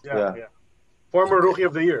 yes. Yeah. Former Rookie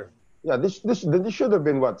of the Year. Yeah, this should have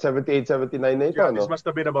been what, 78, 79 na ito, yeah, no? This must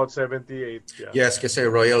have been about 78. Yeah. Yes, kasi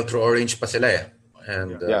Royal True Orange pa sila eh.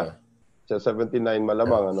 And, So 79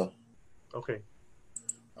 malamang, ano? Okay.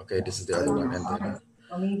 Okay, this is the other one.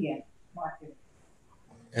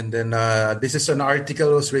 And then this is an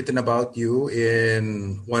article was written about you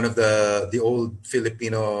in one of the old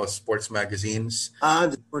Filipino sports magazines.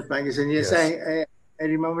 The sports magazine, yes. I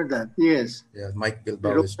remember that, yes. Yeah, Mike Bilbao.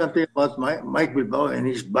 He wrote something about Mike Bilbao and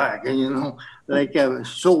his back, and like,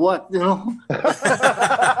 so what, Because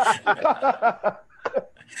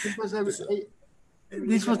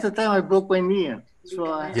this was the time I broke my knee,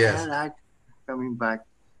 so I had coming back.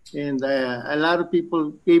 And a lot of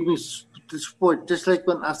people gave me the support, just like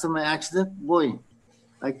when after my accident, boy,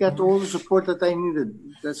 I got all the support that I needed.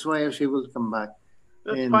 That's why I was able to come back.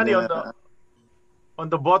 That's funny, on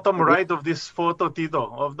the bottom right of this photo,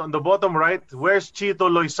 Tito, on the bottom right, where's Chito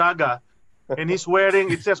Loizaga? And he's wearing,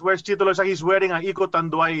 it says, where's Chito Loizaga? He's wearing an Iko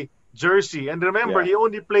Tanduay jersey. And remember, he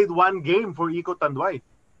only played one game for Iko Tanduay.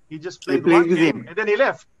 He just played one game, and then he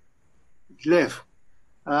left.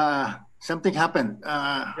 Something happened.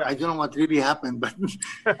 I don't know what really happened, but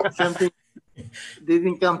something, they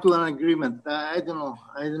didn't come to an agreement. I don't know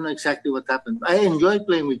exactly what happened. I enjoyed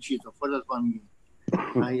playing with Chito for that one game.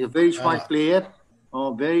 He's a very smart player.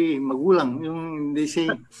 Oh, very magulang. Yung they say,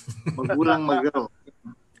 magulang magro.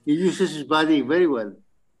 He uses his body very well.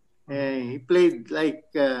 He played like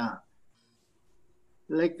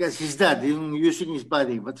his dad, using his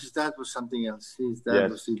body. But his dad was something else. His dad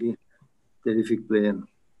was really a terrific player.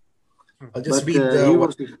 I'll just read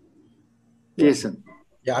yes, sir.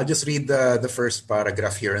 Yeah, I'll just read the first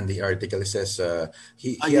paragraph here in the article. It says,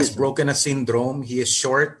 he has broken a syndrome. He is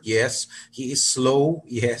short, yes. He is slow,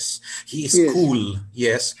 yes. He is cool,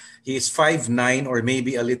 yes. He is 5'9" or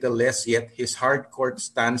maybe a little less, yet his hard court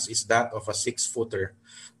stance is that of a 6-footer.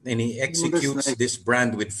 And he executes this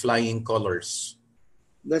brand with flying colors.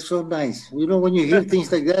 That's so nice. You know, when you hear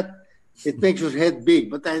things like that, it makes your head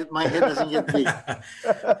big, but my head doesn't get big.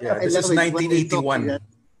 Yeah, this is 1981.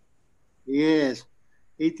 Yes.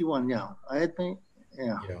 81, yeah.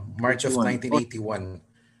 March of 1981.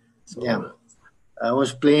 So, yeah. I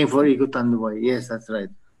was playing for Iko Tanduay. Yes, that's right.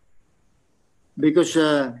 Because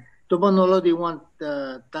Tobanolo, they want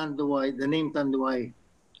Tanduay, the name Tanduay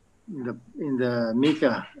in the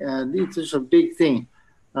Mika. It was a big thing.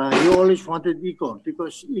 He always wanted Iko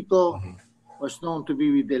because Iko was known to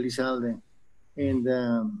be with Elizalde. And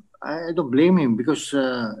I don't blame him because,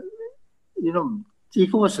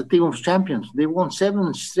 Iko was a team of champions. They won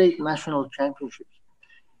 7 straight national championships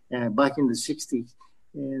back in the 60s.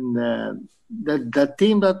 And the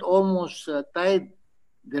team that almost tied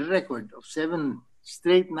the record of 7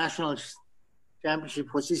 straight national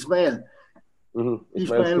championships was Ismael.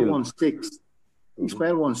 Ismael won 6.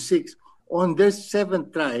 Ismael won 6. On their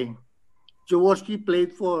 7th try, Jaworski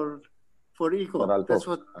played for Iko. That's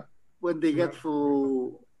what when they got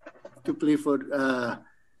to play for.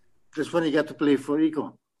 That's when he got to play for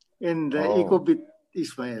Iko. And Iko beat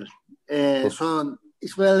Ismael. So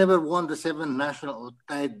Ismael never won the 7 national, or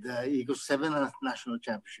tied Iko's 7 national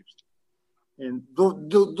championships. And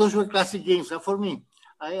those were classic games. For me,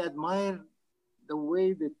 I admire the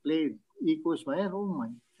way they played Iko Ismael. Oh my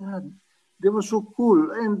God. They were so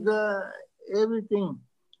cool. And everything,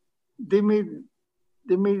 they made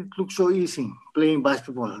it look so easy playing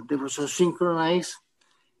basketball. They were so synchronized.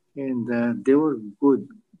 And they were good.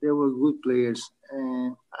 They were good players.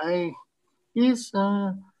 The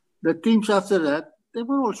teams after that, they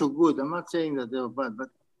were also good. I'm not saying that they were bad, but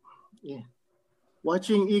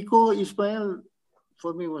watching Iko Ismael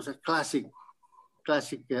for me was a classic,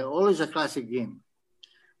 always a classic game.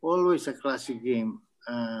 Always a classic game.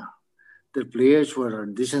 The players were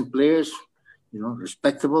decent players,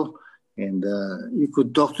 respectable, and you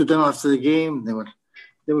could talk to them after the game. They were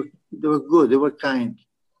good. They were kind.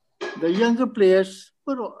 The younger players,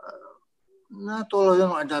 not all of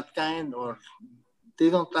them are that kind, or they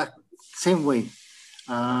don't act the same way.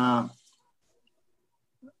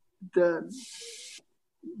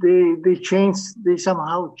 They changed. They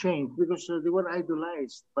somehow changed because they were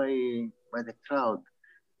idolized by the crowd.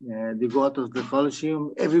 They go out of the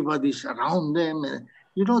Coliseum, everybody's around them.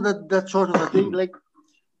 That sort of a thing. Like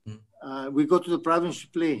we go to the province to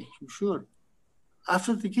play. Sure.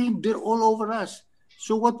 After the game, they're all over us.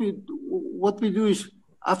 So what we do is,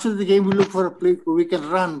 after the game, we look for a place where we can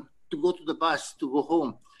run to go to the bus to go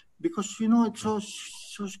home, because it's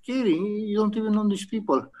so scary. You don't even know these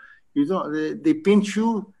people. They pinch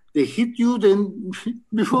you, they hit you. Then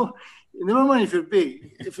before, never mind if you're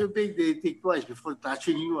big. If you're big, they think twice before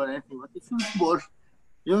touching you or anything. But if you're small,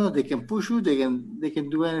 they can push you. They can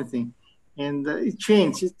do anything, and it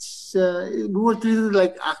changed. We were treated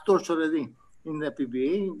like actors already in the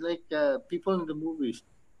PBA, like people in the movies,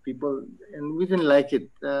 and we didn't like it.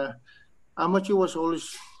 Amateur was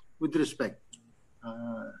always with respect.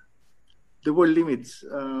 There were limits.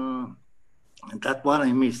 And that one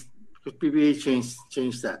I missed, because PBA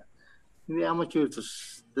changed that. In the amateur,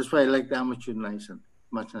 that's why I like the amateur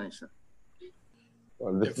much nicer.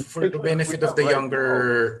 For the benefit of the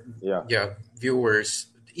younger viewers,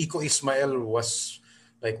 Iko Ismael was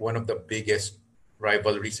like one of the biggest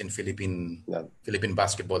rivalries in Philippine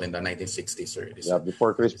basketball in the 1960s or 70s. Yeah,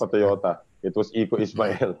 before Chris Patayota, it was Iko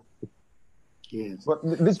Ismael. Yes. But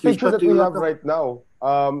this picture that we have right now,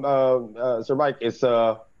 Sir Mike, is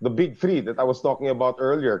the big 3 that I was talking about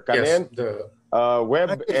earlier. Canen,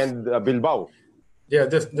 Webb, and Bilbao. Yeah,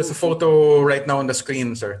 there's a photo right now on the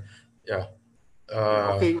screen, sir. Yeah.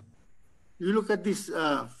 Okay. You look at this.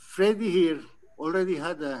 Freddie here already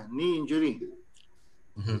had a knee injury.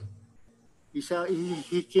 Mm-hmm.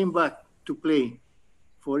 He came back to play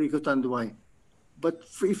for Iko Tanduay. But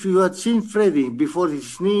if you had seen Freddie before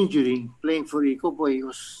his knee injury playing for Iko, boy, he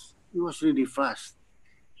was really fast.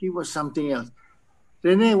 He was something else.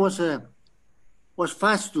 Rene was was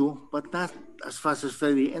fast too, but not as fast as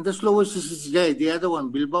Freddy. And the slowest is this guy, the other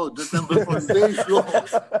one, Bilbao. That number was very slow.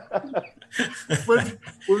 But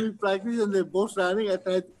when we practice and they're both running, I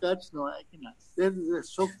try to catch. No, I cannot. They're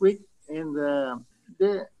so quick, and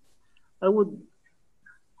I would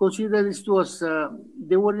consider this was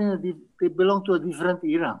they were they belong to a different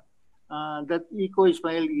era. That Iko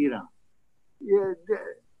Ismael era. Yeah,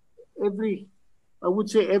 I would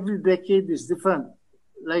say every decade is different.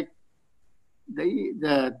 Like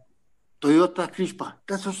the Toyota Crispa.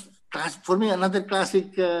 That was for me another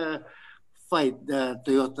classic fight. The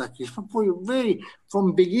Toyota Crispa.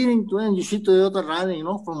 From beginning to end, you see Toyota running.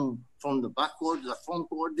 From the back court to the front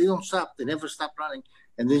court, they don't stop. They never stop running.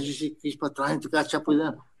 And then you see Crispa trying to catch up with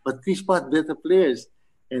them. But Crispa had better players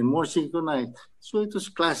and more synchronized. So it was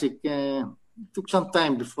classic. It took some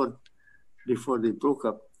time before they broke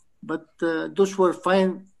up. But those were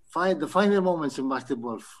the final moments in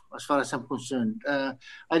basketball, as far as I'm concerned.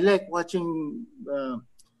 I like watching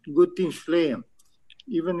good teams play,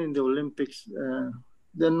 even in the Olympics.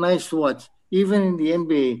 They're nice to watch. Even in the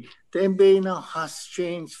NBA. The NBA now has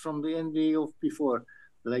changed from the NBA of before.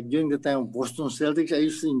 Like during the time of Boston Celtics, I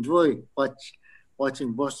used to enjoy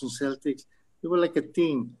watching Boston Celtics. They were like a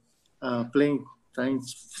team playing, trying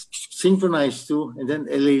synchronized too. And then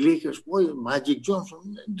LA Lakers, boy, Magic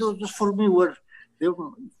Johnson. Those for me were they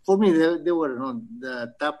were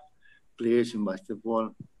the top players in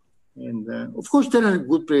basketball. And of course, there are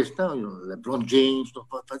good players now. LeBron James,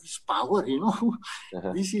 but it's power.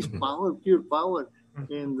 This is power, pure power.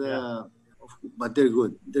 And but they're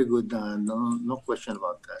good. They're good. No question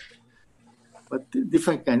about that. But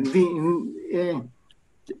different kind.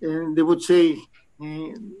 They would say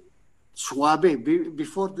suave.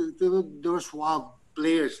 Before there were suave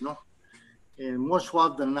players, no, and more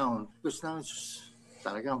suave than now. Because now it's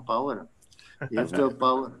talagang power. You have to have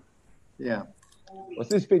power. Yeah. What's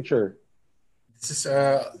this picture? This is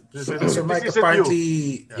Sir Mike.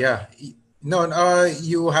 Apparently, yeah. No,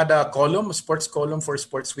 you had a sports column for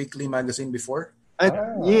Sports Weekly magazine before.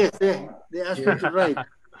 Yes, they asked me to write.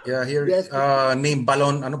 Yeah, here named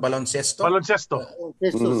Baloncesto. Baloncesto,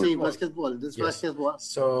 basketball. This basketball.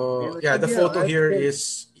 So the photo here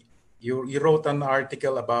is you wrote an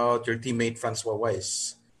article about your teammate Francois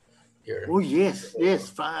Weiss. Here. Oh yes.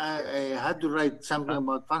 I had to write something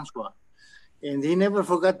about Francois, and he never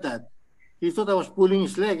forgot that. He thought I was pulling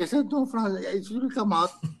his leg. I said, "No, Francois, it will come out."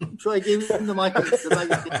 So I gave him the magazine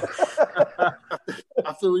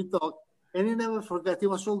after we talked. And he never forgot. He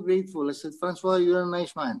was so grateful. I said, "Francois, you're a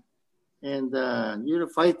nice man. And you're a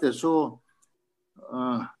fighter." So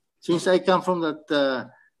since I come from that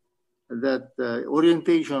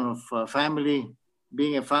orientation of family,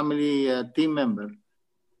 being a family team member,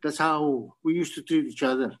 that's how we used to treat each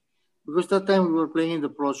other. Because that time we were playing in the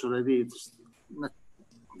pros already.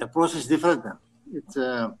 The process is different now. It's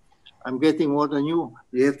I'm getting more than you.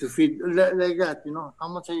 You have to feed like that. How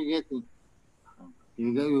much are you getting?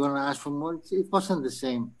 You're going to ask for more? It wasn't the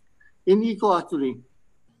same. In Iko, actually,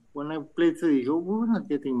 when I played for Iko, we were not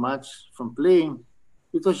getting much from playing.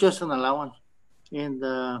 It was just an allowance. And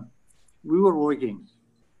we were working.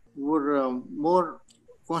 We were more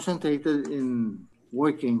concentrated in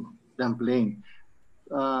working than playing.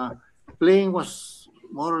 Playing was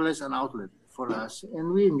more or less an outlet for us.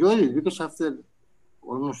 And we enjoyed it because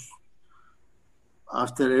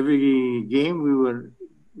after every game,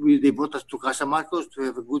 they brought us to Casa Marcos to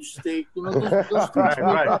have a good steak. Those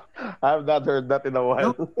right. I have not heard that in a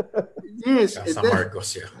while. No? Yes. Casa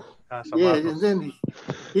Marcos, yeah. Yes, and then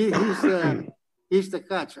here's the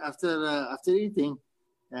catch. After eating,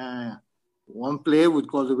 one player would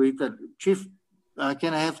call the waiter, "Chief,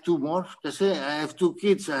 can I have 2 more? Because I have 2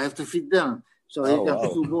 kids, I have to feed them. So I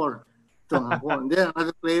have 2 more. And then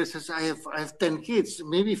another player says, I have 10 kids.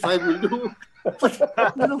 Maybe 5 will do."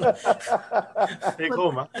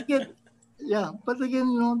 But again,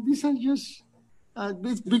 these are just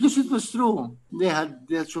because it was true. They had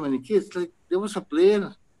so many kids. Like there was a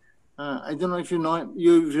player. I don't know if you know him.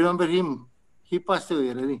 You remember him? He passed away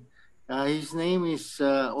already. His name is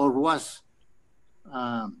or was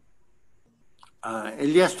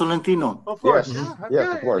Elias Tolentino. Of course. Yes,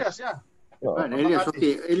 of course. Yes. Right, Elias.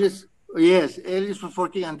 Okay, Elias. Yes, Elias was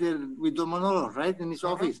working with Don Manolo, right, in his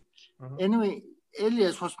office. Anyway,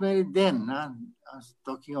 Elias was married then. I was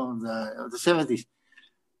talking of the 70s.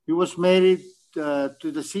 He was married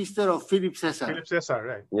to the sister of Philip Cesar. Philip Cesar,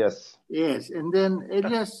 right? Yes. Yes, and then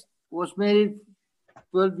Elias was married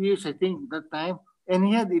 12 years, I think, that time, and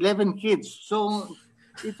he had 11 kids. So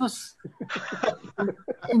it was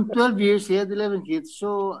in 12 years he had 11 kids.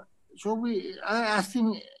 So I asked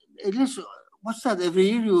him, Elias, what's that? Every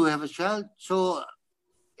year you have a child. So,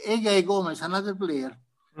 Egay Gomez, another player,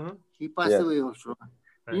 he passed away also.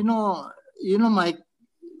 Right. You know, Mike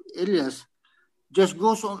Elias just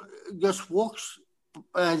walks,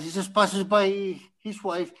 he just passes by his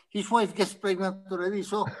wife. His wife gets pregnant already,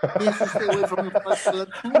 so he has to stay away from the pastor.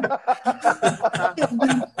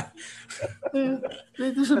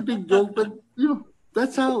 It is a big joke, but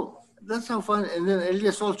that's how fun. And then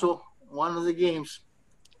Elias also, one of the games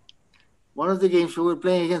we were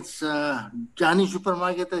playing against Johnny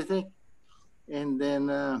Supermarket, I think, and then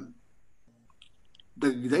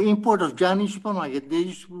the import of Johnny Supermarket, they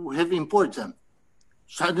used to have imports,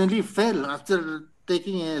 suddenly fell after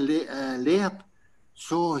taking a layup,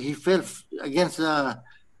 so he fell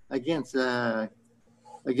under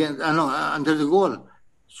the goal.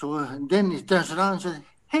 So then he turns around and says,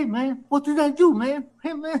 "Hey man, what did I do, man?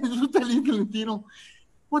 Hey man," Tolentino,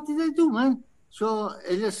 "what did I do, man?" So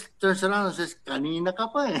Elias turns around and says, "Kanina ka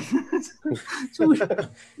pa eh." So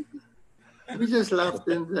we just laughed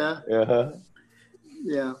and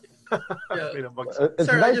yeah.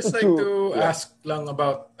 Sir, I'd just like to ask lang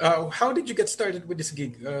about how did you get started with this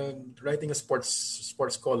gig, writing a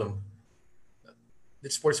sports column?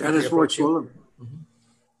 Did sports approach you?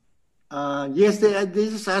 Yes, they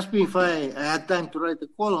just asked me if I had time to write a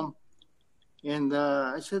column, and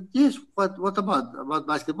I said yes. What about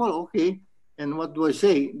basketball? Okay. And what do I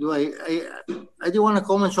say? I didn't want to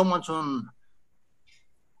comment so much on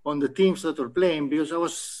the teams that were playing because I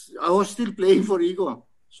was still playing for Ego.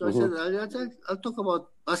 So I said I'll talk about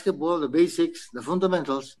basketball, the basics, the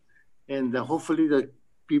fundamentals, and hopefully the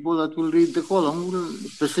people that will read the column,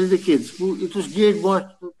 especially the kids. It was geared more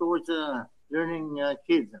towards learning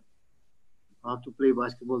kids how to play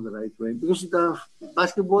basketball the right way. Because the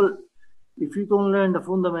basketball, if you don't learn the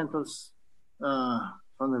fundamentals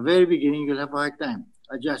from the very beginning, you'll have a hard time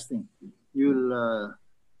adjusting. You'll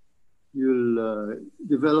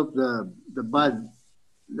develop the bad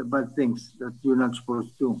things that you're not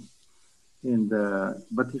supposed to. And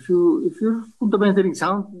but if you're fundamentally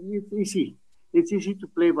sound, it's easy. It's easy to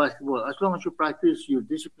play basketball as long as you practice, you're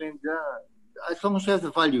disciplined, as long as you have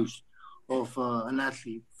the values of an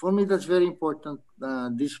athlete. For me, that's very important.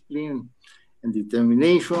 Discipline and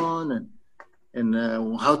determination, and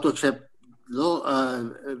how to accept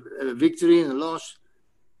victory and loss.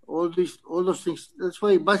 All those things. That's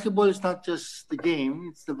why basketball is not just the game;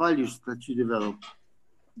 it's the values that you develop.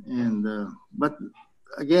 And but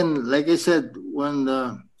again, like I said, when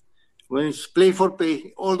it's play for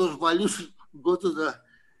pay, all those values go to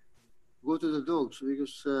the dogs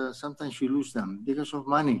because sometimes you lose them because of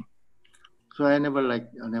money. So I never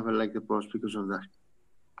liked the pros because of that.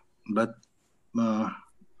 But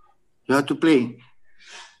you have to play.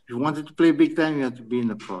 If you wanted to play big time, you have to be in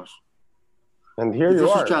the pros. And here you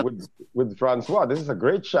are with Francois. This is a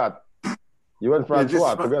great shot. You and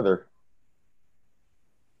Francois together.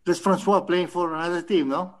 This Francois playing for another team,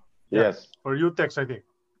 no? Yes. For UTEX, I think.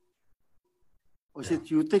 Was it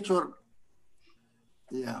UTEX or?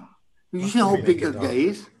 Yeah. You see how big that guy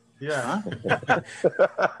is? Yeah. Huh?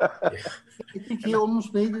 I think he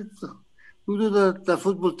almost made it to the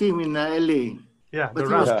football team in LA. Yeah, but the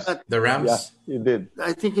Rams. The Rams? Yeah, he did.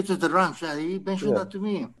 I think it was the Rams. Yeah, he mentioned that to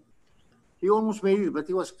me. He almost made it, but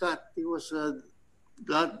he was cut. He was,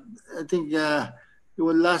 I think, he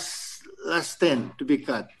was last 10 to be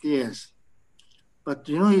cut. Yes. But,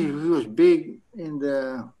 he was big, and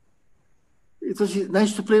it was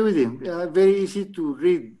nice to play with him. Very easy to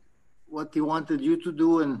read what he wanted you to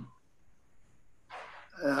do, and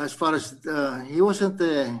as far as he wasn't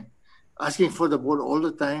asking for the ball all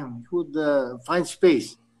the time. He would find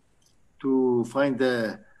space to find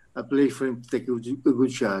a place for him to take a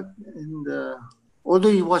good shot. And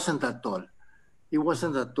although he wasn't that tall,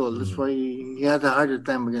 that's why he had a harder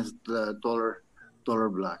time against the taller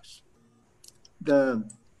blacks. The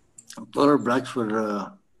taller blacks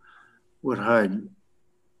were hard.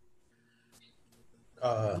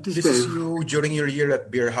 This is you during your year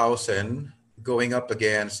at Beerhausen, going up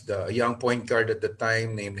against the young point guard at the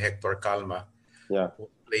time named Hector Calma. Yeah.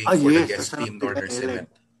 Playing for the guest team, Northern Cement.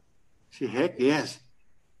 See, Heck, yes.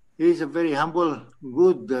 He's a very humble,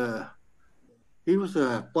 good. He was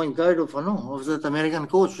a point guard of that American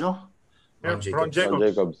coach, no? Yeah, Ron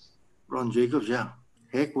Jacobs, yeah.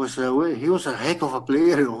 Heck was he was a heck of a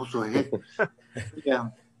player also. Heck. Yeah.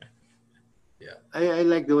 Yeah. I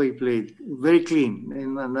like the way he played. Very clean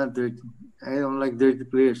and not dirty. I don't like dirty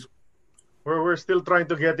players. We're still trying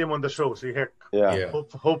to get him on the show. See, Heck. Yeah.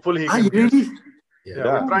 Hopefully he can. Really? Yeah,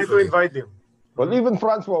 we're trying to invite him. Well, even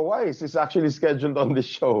Francois Weiss is actually scheduled on this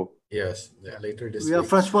show. Yes, later this week.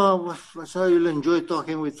 Francois, you'll enjoy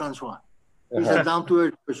talking with Francois. He's a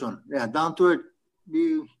down-to-earth person. Yeah, down-to-earth.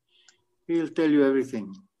 He'll tell you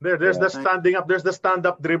everything. There's the standing up. There's the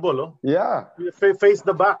stand-up dribble. Oh. Yeah. You face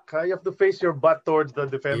the back. You have to face your butt towards the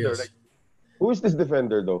defender. Yes. Like, Who is this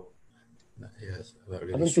defender though? Yes, not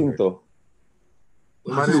really Anong sure. team to?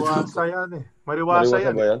 Mariwasa yan eh. Mariwasa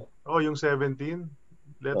yan. ba yan? Oh, yung 17.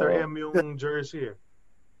 Letter M yung jersey eh.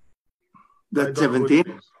 That 17?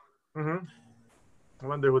 I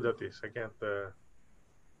wonder who that is. I can't...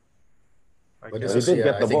 But He did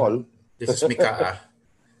get the ball. This is Mika.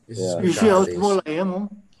 This is You see how Mika. small I am,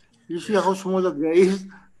 You see how small the guy is?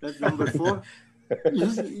 That number 4?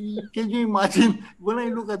 Can you imagine? When I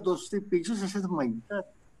look at those 3 pictures, I said, oh my God,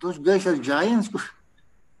 those guys are giants.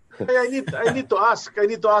 I need to ask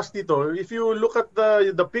Tito, if you look at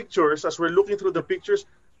the pictures, as we're looking through the pictures,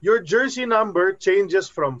 your jersey number changes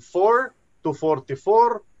from 4 to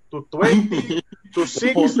 44 to 20 to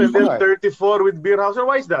 6 and then 34 with Beerhauser.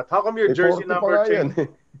 Why is that? How come your jersey number changed?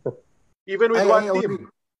 Even with one team?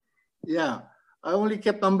 Yeah. I only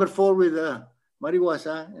kept number 4 with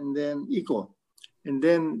Mariwasa and then Iko. And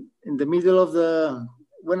then in the middle of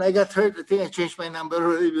when I got hurt, I think I changed my number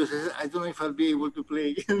already because I don't know if I'll be able to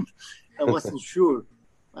play again. I wasn't sure.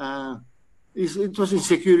 It was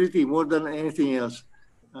insecurity more than anything else.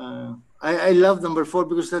 I love number 4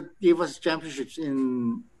 because that gave us championships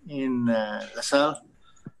in LaSalle.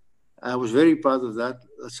 I was very proud of that,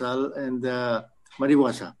 LaSalle and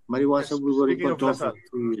Mariwasa. Mariwasa, we were in control.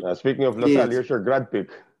 Speaking of LaSalle, here's your grad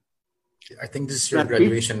pick. I think this is your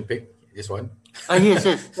graduation pick. This one. Yes.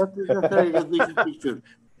 That's the graduation picture.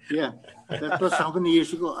 Yeah. That was how many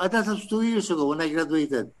years ago? That was 2 years ago when I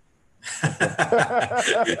graduated.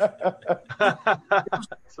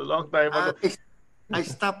 It's a long time ago. I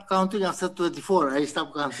stopped counting after 24. I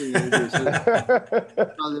stopped counting.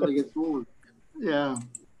 I'll never get old. Yeah.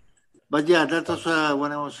 But yeah, that was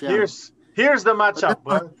when I was young. Here's the matchup.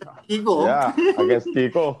 Kiko. Yeah, against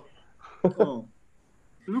Kiko. Oh.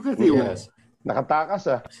 Look at him. Yes. Nakatakas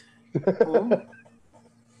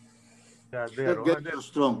Yeah, That guy was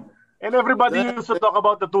strong. And everybody used to talk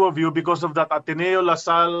about the two of you because of that Ateneo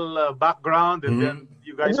LaSalle background, and then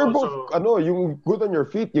you guys you're also. Both, yung good on your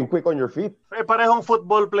feet, yung quick on your feet. Parehong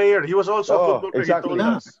football player. He was also a football player. Exactly. He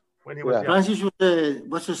told us when he was young. Francis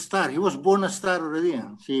was a star. He was born a star already.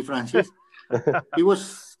 See, Francis. He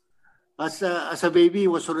was as a baby. He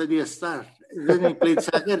was already a star. Then he played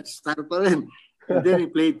soccer, star pa rin. And then he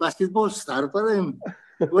played basketball, star pa rin.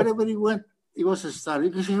 Wherever he went, he was a star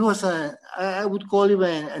because he was I would call him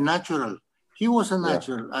a natural. He was a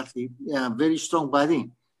natural athlete. Yeah, very strong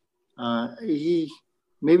body. He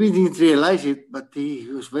maybe didn't realize it, but he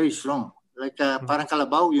was very strong. Like parang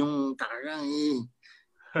kalabaw, yung talagang he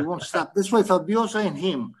won't stop. That's why Fabiosa and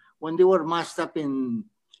him, when they were matched up in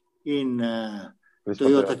Toyota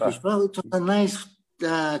Crispa, it was a nice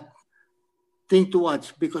thing to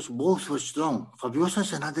watch because both were strong. Fabiosa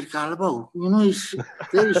is another kalabaw. He's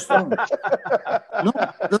very strong. No,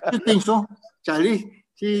 don't you think so, Charlie?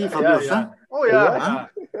 See Fabiosa? Yeah. Oh yeah.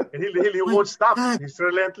 And he won't stop. He's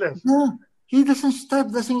relentless. No, he doesn't stop.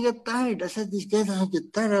 Doesn't get tired. I said, this guy doesn't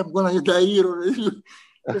get tired. I'm gonna die here already.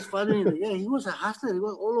 Just following the guy. He was a hustler. He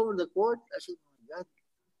was all over the court. I said, oh my God,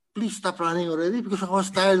 please stop running already because I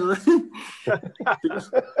was tired already. because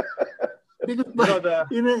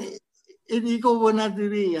Iko were not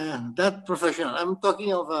really that professional. I'm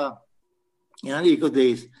talking of Iko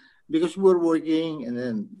days because we were working and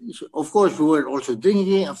then, of course, we were also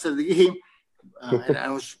drinking after the game and I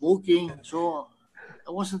was smoking. So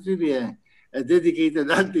I wasn't really a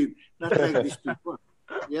dedicated athlete, not like these people.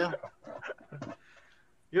 Yeah.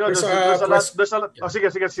 There's a lot. Sige.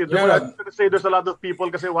 There's a lot of people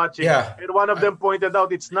kasi watching. Yeah. And one of them pointed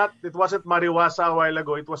out it wasn't Mariwasa a while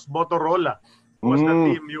ago. It was Motorola. It was the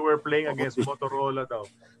team you were playing against, Motorola daw.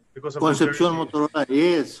 Because of Concepcion Motorola,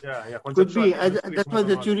 yes. Yeah. Could be. That's why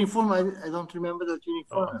the uniform, I don't remember that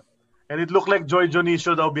uniform. And it looked like Joy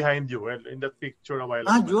Jonicio daw behind you in that picture a while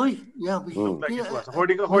ago. Joy. Yeah. It looked like it was.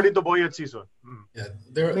 According to Boy at Season. Yeah.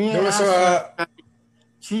 There was a...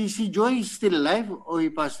 See, Joy is still alive or he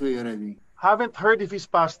passed away already? Haven't heard if he's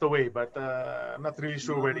passed away, but I'm not really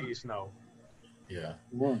sure where he is now. Yeah.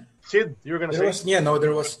 Sid, you were gonna say?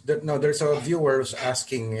 There's a viewer who's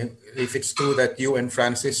asking if it's true that you and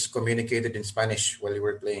Francis communicated in Spanish while you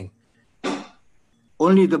were playing.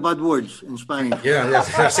 Only the bad words in Spanish. Yeah,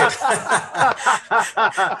 that's it.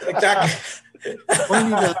 Exactly.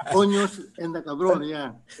 Only the coños and the cabron,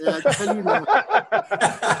 yeah.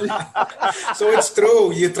 So it's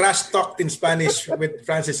true. You trash talked in Spanish with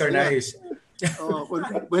Francis Arnaiz.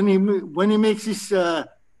 When he makes his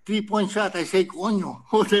 3-point shot. I say, Konyo.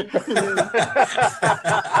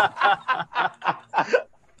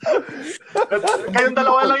 Kayong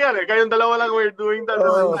dalawa lang yan eh. Kayong dalawa lang were doing that.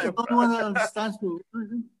 I don't want to understand me.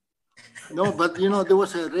 No, but there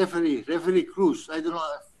was a referee Cruz. I don't know.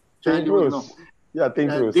 Tim Cruz. Yeah, Tim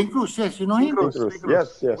Cruz. Tim Cruz, yes. You know him? Tim Cruz.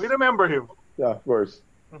 Yes. We remember him. Yeah, of course.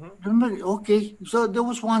 Remember? Okay. So there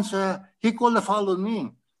was once he called a foul on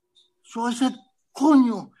me. So I said,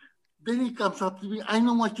 Konyo. Then he comes up to me. I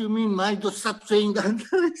know what you mean, Mike. Just stop saying that.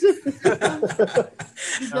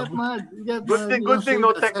 He got mad. Good thing,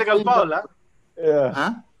 no technical foul, huh? Yeah.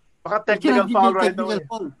 Huh? Baka technical foul right away.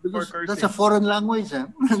 Because that's a foreign language. Eh?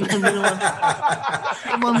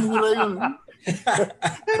 Mamura yun.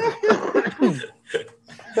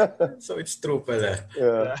 So it's true pala.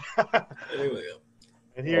 Yeah. Anyway.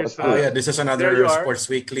 And here's this is another Sports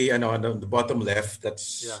Weekly. On the bottom left,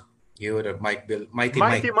 that's you, the Mighty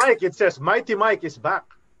Mike. It says Mighty Mike is back.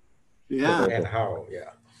 Yeah. And how? Yeah.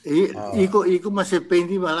 Iko must have paid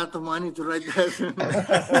him a lot of money to write that.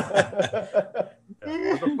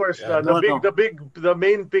 But of course, the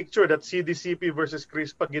main picture, that CDCP versus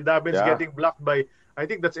Chris Pagidabens getting blocked by, I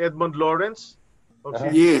think that's Edmond Lawrence.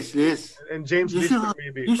 Yes. And James Lister,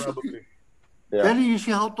 maybe, probably. Yeah. Tell you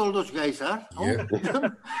see how tall those guys are? Yeah.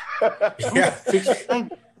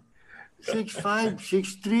 6'5",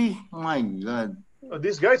 6'3". My God.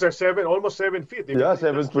 These guys are almost 7 feet. Yeah,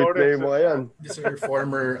 7 foot play mo yan. These are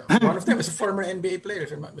one of them is a former NBA player,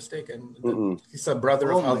 if I'm not mistaken. He's a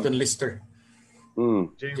brother of Alton Lister.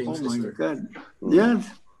 Oh James my Lister. God. Yeah,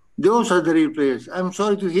 those are the real players. I'm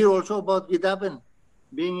sorry to hear also about Gidapen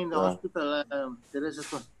being in the hospital.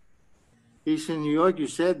 He's in New York, you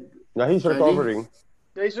said. Yeah, he's recovering.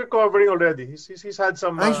 Yeah, he's recovering already. He's had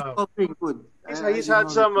some. He's recovering good. He's had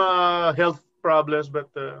some health problems, but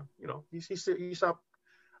he's up.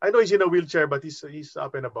 I know he's in a wheelchair, but he's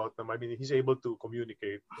up and about them. I mean, he's able to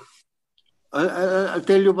communicate. I'll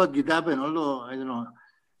tell you about Gidapen, although I don't know.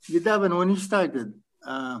 Gidapen, when he started,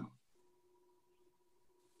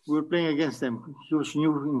 we were playing against them. He was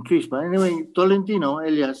new in Chris. But anyway, Tolentino,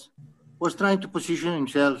 Elias, was trying to position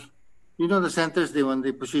himself. You know the centers, when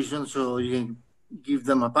they position so you can give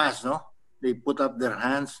them a pass, no? They put up their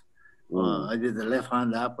hands. I did the left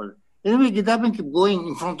hand up. Anyway, Gidapen kept going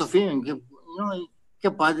in front of him. He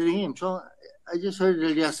kept bothering him. So I just heard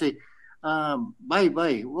Elias say, bye.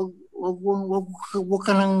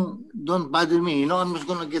 Don't bother me. I'm just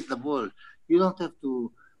going to get the ball. You don't have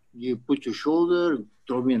to put your shoulder,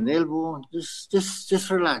 throw me an elbow. Just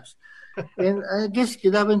relax. And I guess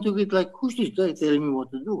Gidapen took it like, who's this guy telling me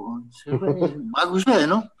what to do? Bago siya,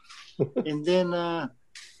 no? And then,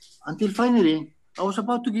 until finally, I was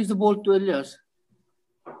about to give the ball to Elias.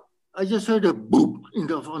 I just heard a boom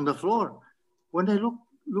on the floor. When I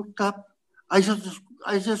looked up, I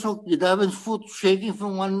just saw Gidapen's foot shaking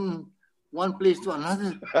from one place to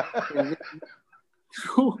another.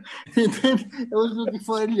 And then I was looking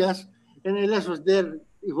for Elias, and Elias was there.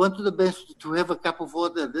 He went to the bench to have a cup of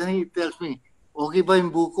water. Then he tells me, okay ba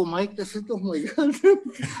yung buko, Mike? I said, oh my God.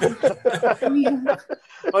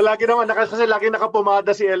 Lagi naman, kasi lagi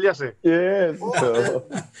nakapumada si Elias eh. Yes.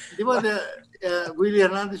 Di ba, Willie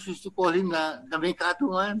Hernandez used to call him the Mikado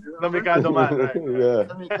man. The Mikado man. Right. Yeah.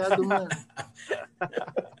 The Mikado man.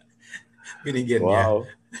 Binigyan wow.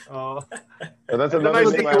 niya. That's another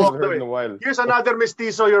thing I haven't heard in a while. Here's another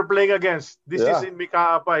mestizo you're playing against. This is in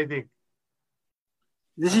Mikaapa, I think.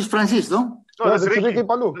 This is Francis, no? No, that's Ricky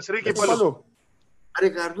Palu. That's Ricky Palu.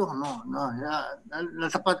 Ricardo, no.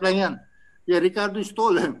 Natapat lang yan. Yeah, Ricardo is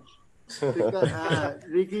taller.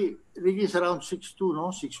 Ricky is around 6'2",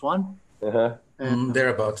 no? 6'1". And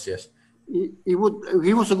thereabouts, yes. He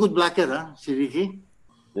was a good blacker, huh? Si Ricky.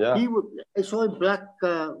 Yeah. I saw him black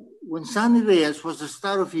when Sonny Reyes was the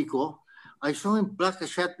star of ICO. I saw him black a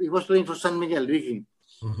shot. He was playing for San Miguel, Ricky.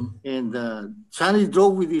 And Sonny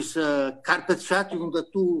drove with his carpet shot, the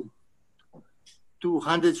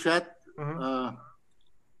 200 shot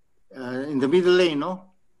in the middle lane,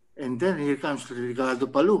 no? And then here comes Ricardo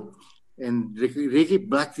Palu. And Ricky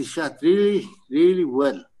blacked his shot really, really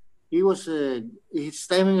well. His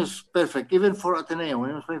timing was perfect, even for Ateneo. When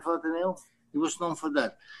he was playing for Ateneo, he was known for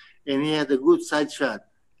that. And he had a good side shot.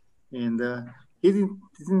 And he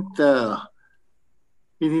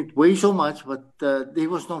didn't weigh so much, but he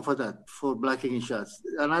was known for that, for blocking his shots.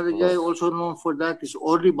 Another guy also known for that is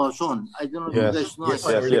Orly Bauson. I don't know if you guys know. Yes,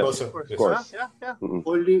 Orly Bauson. Of course. Yeah.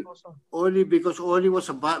 Orly, because Orly was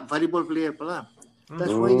a volleyball player pala.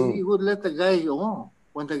 That's why he would let the guy,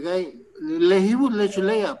 when the guy, he would let you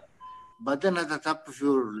lay up. But then at the top of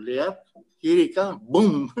your layup, here he comes,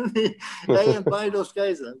 boom. I admire those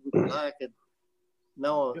guys. Good luck.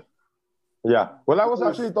 Now, Yeah. Well, I was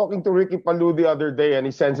actually talking to Ricky Palou the other day, and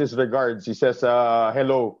he sends his regards. He says,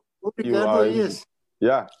 "Hello." Ricardo, yes.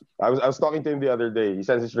 Yeah. I was talking to him the other day. He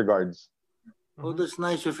sends his regards. Oh, that's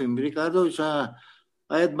nice of him. Ricardo is. I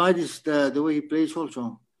admire the way he plays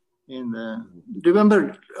also. And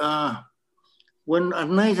remember when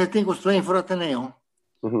Arnaiz, I think, was playing for Ateneo.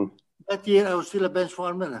 Mm-hmm. That year I was still a bench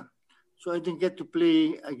warmer, so I didn't get to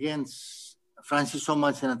play against Francis so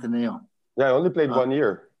much in Ateneo. Yeah, I only played 1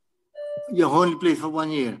 year. Yeah, only played for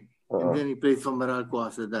 1 year, and then he played for Meralco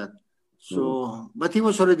after that. So, but he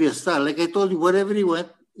was already a star. Like I told you, wherever he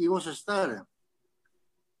went, he was a star.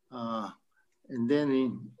 And then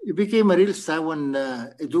he became a real star when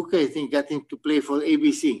Educa, I think, got him to play for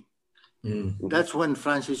ABC. Mm. That's when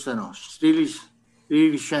Francis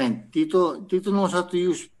really shined. Tito knows how to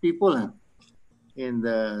use people, and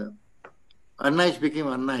Arnaiz became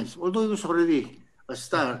Arnaiz. Although he was already a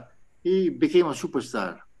star, he became a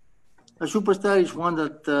superstar. A superstar is one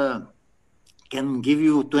that can give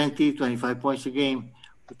you 20, 25 points a game.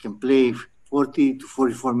 He can play 40 to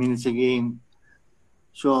 44 minutes a game.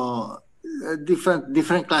 So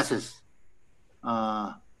different classes.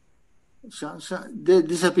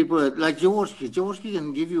 These are people like Jaworski. Jaworski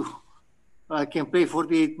can give you, can play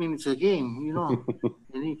 48 minutes a game, you know,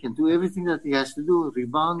 and he can do everything that he has to do: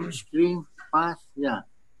 rebound, screen, pass,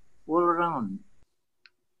 all around.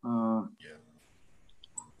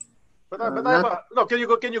 But no, can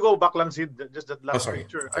you go back lang, Sid? Just that last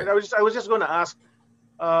picture. Okay. I was just going to ask,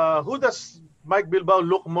 who does Mike Bilbao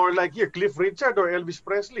look more like here, Cliff Richard or Elvis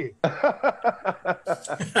Presley?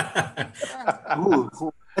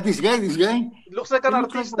 This guy. It looks like an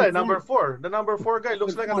artista, number 4. The number 4 guy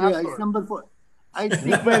looks like an actor. It's number 4. I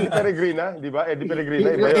think Eddie Peregrina, di ba? Eddie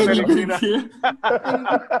Peregrina. Eddie Peregrina.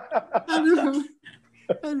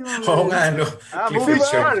 Oo nga, no?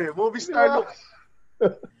 Movie star look.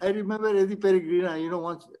 I remember Eddie Peregrina. You know,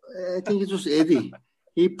 once I think it was Eddie.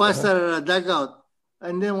 He passed our dugout,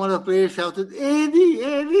 and then one of the players shouted, "Eddie,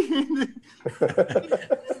 Eddie!"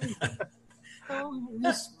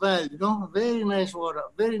 This smiled, you know, very nice water,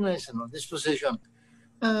 very nice, you know, disposition.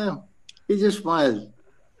 He just smiled.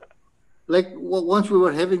 Like once we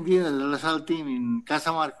were having dinner, the LaSalle team in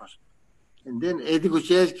Casa Marcos, and then Eddie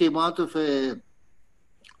Gutierrez came out of the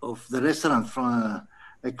restaurant from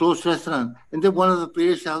a closed restaurant, and then one of the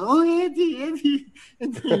players shouted, "Oh, Eddie!"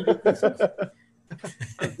 And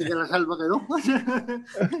then LaSalle ba kayo?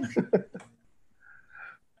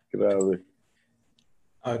 Grabe.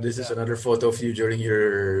 This is another photo of you during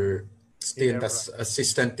your stint as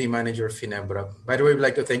assistant team manager of Ginebra. By the way, we'd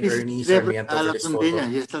like to thank Ernie Sarmiento for this photo.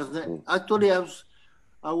 Yes, actually, I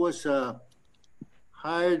was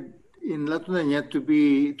hired in La Tundeña to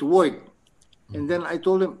work. And then I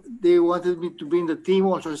told them they wanted me to be in the team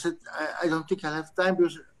also. I said, I don't think I'll have time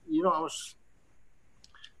because, you know, I was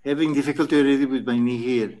having difficulty already with my knee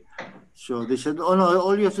here. So they said, "Oh, no,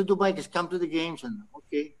 all you have to do, Mike, is come to the games." And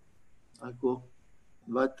okay, I'll go.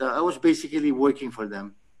 But I was basically working for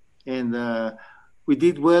them. And we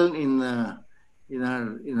did well in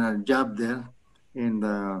our job there. And,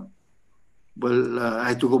 I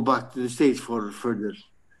had to go back to the States for further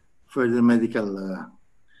medical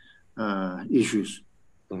issues.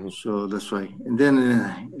 Mm-hmm. So that's why. And then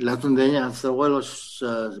La Tundeña, after a while, was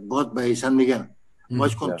bought by San Miguel.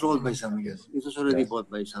 Was controlled by San Miguel. It was already bought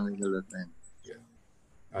by San Miguel at that time.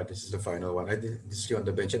 Yeah. This is the final one. This is you on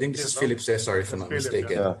the bench. I think this is Philip Cesar, if I'm not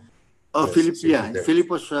mistaken. Yeah. Oh, Yes, Philip, there. Philip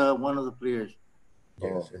was one of the players.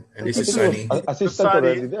 Yes. And this is Sonny. Assistant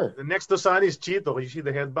already there. The next to Sonny is Chito. You see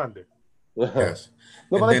the headband there. Yes.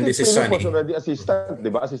 No, And but I then think this is Philip was Sonny. already assistant, di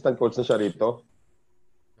ba? Assistant coach na siya rito.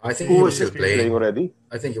 I think Who he was was still Playing playing. already?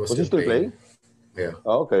 I think he was Was he still playing? Yeah.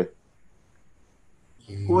 Oh, okay.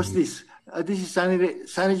 Who was this? This is Sunny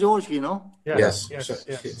Jaworski, no? Yeah. Yes. Yes. So,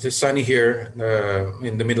 Yes. this is Sonny here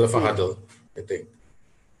in the middle of a huddle, I think.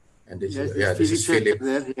 And this is Philip.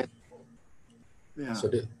 There. Yeah. So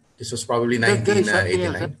this was probably That guy is something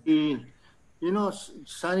else. 1989. You know,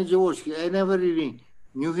 Sunny Jaworski, I never really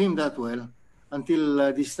knew him that well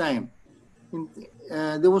until this time.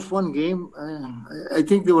 There was one game, I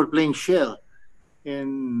think they were playing Shell,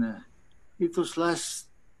 and it was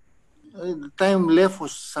the time left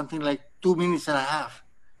was something like 2 minutes and a half.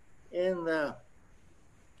 And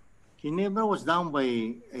Ginebra was down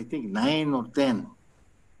by, I think, 9 or 10.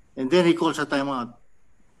 And then he calls a timeout.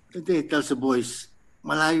 And then he tells the boys,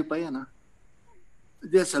 "Malayo pa yan, ha?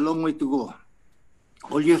 There's a long way to go.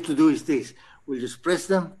 All you have to do is this. We'll just press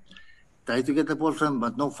them, try to get the ball from them,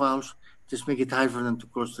 but no fouls. Just make it hard for them to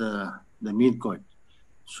cross the midcourt."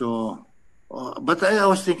 So, but I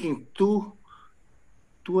was thinking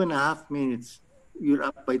 2.5 minutes you're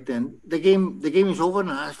up by 10. The game is over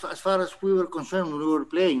now. As far as we were concerned when we were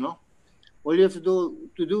playing, no? All you have to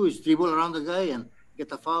do is dribble around the guy and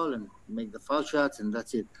get a foul and make the foul shots, and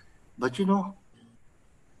that's it. But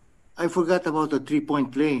I forgot about the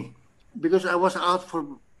 3-point play because I was out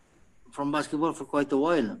from basketball for quite a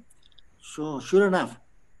while. So sure enough,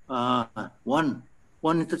 one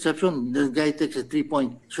interception, the guy takes a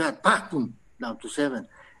 3-point shot, boom, down to 7.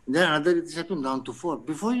 And then another interception down to 4.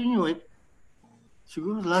 Before you knew it,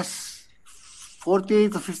 siguro last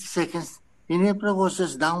 48 or 50 seconds, Ginebra was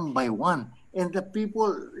just down by 1. And the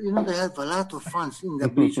people, they had a lot of fans in the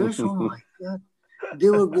bleachers. Oh my God. They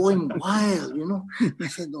were going wild, I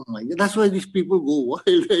said, oh my God, that's why these people go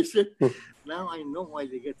wild. I said, now I know why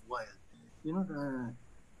they get wild.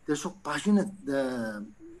 They're so passionate, the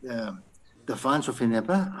fans of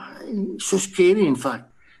Ginebra. So scary, in fact.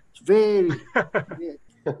 It's very,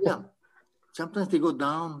 yeah. Sometimes they go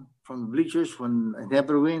down from the bleachers when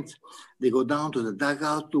Ginebra wins. They go down to the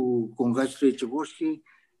dugout to congratulate Jaworski.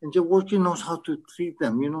 And Jaworski knows how to treat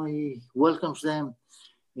them. He welcomes them.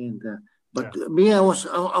 And but me, I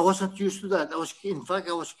wasn't used to that. I was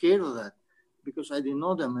scared of that because I didn't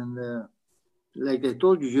know them. And like I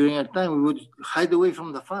told you, during our time, we would hide away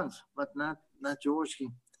from the fans, but not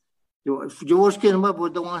Jaworski. Jaworski and Bob were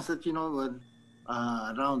the ones that were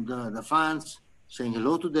around the fans, saying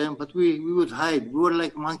hello to them. But we would hide. We were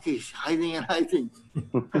like monkeys, hiding and hiding.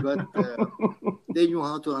 But they knew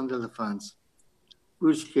how to handle the fans. We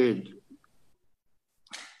were scared.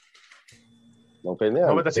 Okay,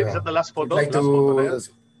 yeah. But is that the last photo?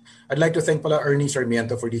 I'd like to thank Ernie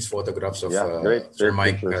Sarmiento for these photographs of Sir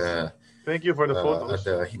Mike. Thank you for the photos. At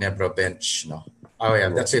the Ginebra bench. No. Oh yeah,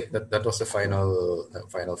 that's it. That was the final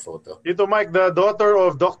photo. Ito, Mike, the daughter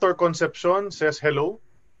of Dr. Concepcion says hello.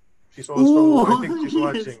 She's also, I think she's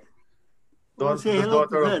watching. The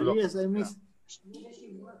daughter of yes, I missed.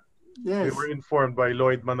 Yes. We were informed by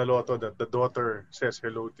Lloyd Manaloto that the daughter says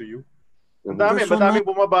hello to you. Madaming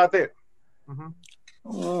bumabate.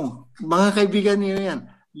 Oh, mga kaibigan niyo yan.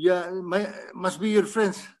 Yeah, must be your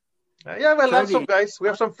friends. Yeah, well, have some guys. We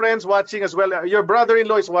have some friends watching as well. Your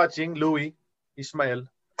brother-in-law is watching, Louis Ismael.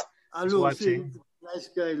 Is watching. Nice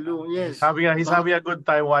guy, Lou. Yes. He's having a good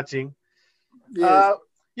time watching. Yes.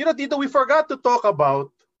 Tito, we forgot to talk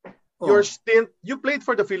about your stint. You played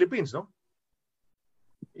for the Philippines, no?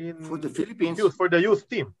 For the Philippines? For the youth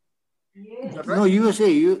team. Right? No,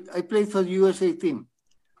 USA. I played for the USA team.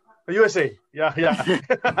 USA, yeah.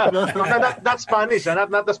 No, not Spanish,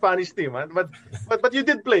 not the Spanish team, but you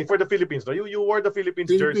did play for the Philippines. No? You wore the Philippines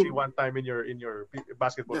jersey one time in your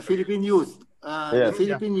basketball. The Philippine youth, the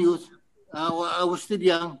Philippine youth. I was still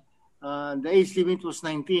young. The age limit was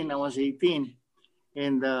 19. I was 18,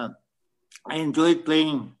 and I enjoyed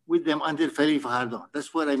playing with them until Feli Fajardo.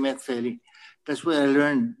 That's where I met Feli. That's where I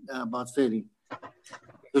learned about Feli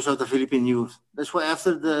because of the Philippine youth. That's why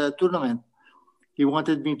after the tournament, he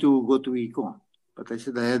wanted me to go to ICO, but I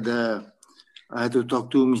said I had to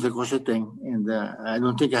talk to Mr. Cosseteng, and I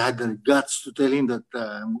don't think I had the guts to tell him that.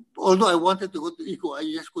 Although I wanted to go to ICO, I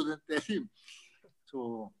just couldn't tell him.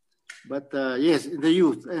 So, but yes, in the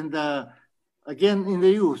youth, and again in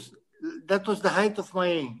the youth, that was the height of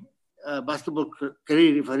my basketball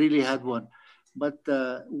career, if I really had one. But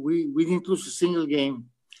we didn't lose a single game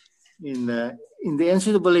in the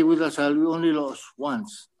NCAA with LaSalle. We only lost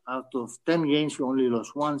once. Out of 10 games, we only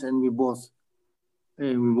lost once, and we won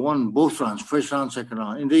both rounds, first round, second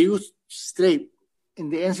round. In the youth, straight. In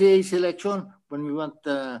the NCAA selection, when we went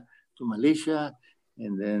to Malaysia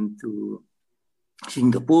and then to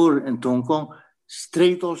Singapore and to Hong Kong,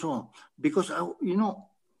 straight also. Because, I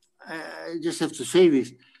just have to say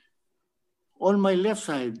this. On my left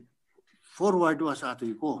side, forward was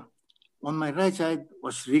Atoico. On my right side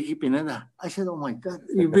was Ricky Pineda. I said, oh my God,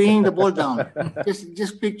 you're bringing the ball down.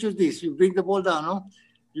 just picture this. You bring the ball down, no?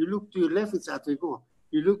 You look to your left, it's Atoico.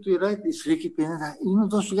 You look to your right, it's Ricky Pineda.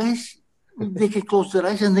 Those guys, they can close their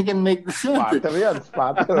eyes and they can make the shot.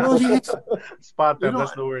 Spotter,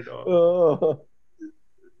 that's the word.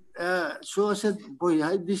 So I said, boy,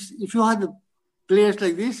 if you had players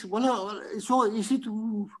like this, well, it's so easy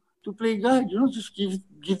to play guard. Just give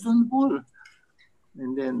them the ball.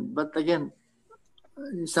 And then, but again,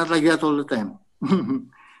 it's not like that all the time.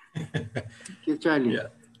 Okay, Charlie.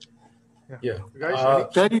 Yeah.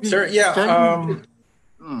 Charlie, sir,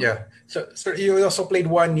 So, sir, you also played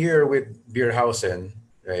 1 year with Beerhausen,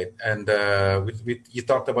 right? And you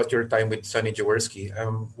talked about your time with Sonny Jaworski.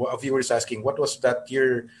 A viewer is asking, what was that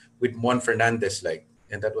year with Mon Fernandez like?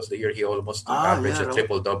 And that was the year he almost averaged a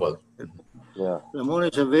triple-double. Yeah. Ramon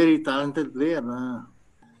is a very talented player.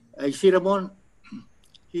 I see Ramon.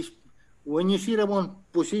 when you see Ramon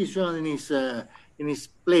position in his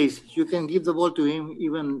place, you can give the ball to him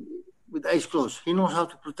even with eyes closed. He knows how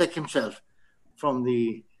to protect himself from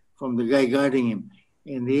the guy guarding him,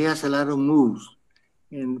 and he has a lot of moves.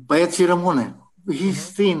 And payat si Ramon,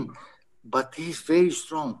 he's thin, but he's very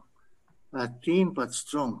strong. Thin but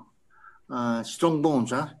strong. Strong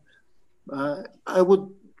bones, huh? I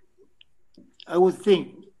would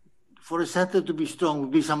think for a center to be strong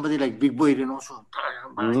would be somebody like Big Boy Reynoso.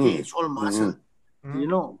 It's all muscle. You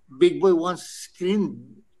know, Big Boy once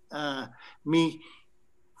screened me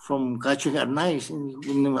from catching Arnaiz.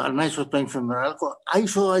 When Arnaiz was playing for Meralco, I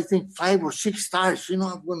saw, I think, 5 or 6 stars, you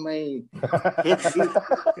know, when my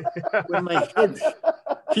head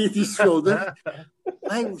hit his shoulder.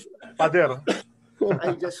 I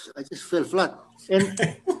just fell flat. And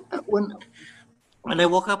when I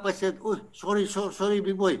woke up, I said, "Oh, sorry,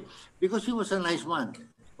 Big Boy," because he was a nice man.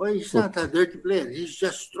 Well, he's not a dirty player. He's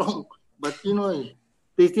just strong. But you know,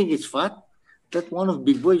 they think it's fat. That one of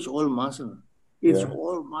Big Boy is all muscle. It's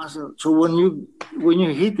all muscle. So when you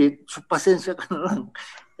hit it, so pasensya ka na lang.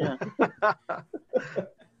 Yeah.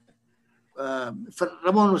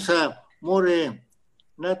 Ramon was more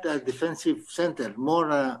not a defensive center, more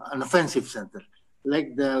an offensive center,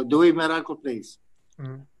 like the way Meralco plays.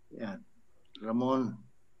 Yeah, Ramon.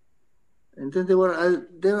 And then there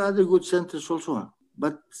are other good centers also,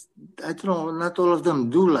 but I don't know, not all of them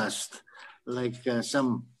do last, like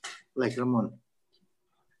some, like Ramon.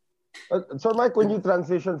 So, Mike, when you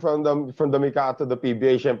transition from the Mika to the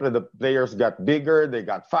PBA, syempre the players got bigger, they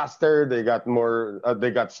got faster, they got more,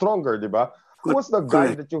 they got stronger, di ba? Who was the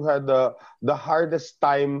guy that you had the hardest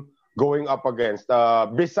time going up against,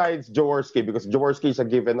 besides Jaworski, because Jaworski is a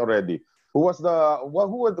given already? Who were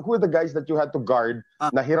the guys that you had to guard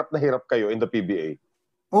na hirap kayo in the PBA?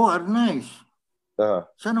 Oh, Arnaiz.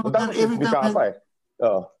 Every time.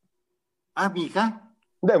 Mika?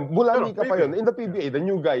 Hindi, mula Mika pa yun. In the PBA, the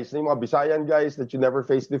new guys, yung mga Bisayan guys that you never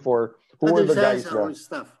faced before, who were the guys na?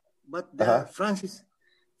 Stuff. But Francis,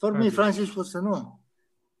 for me, Francis was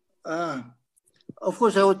of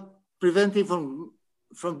course, I would prevent him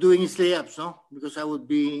from doing his layups, no? Because I would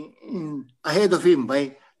be ahead of him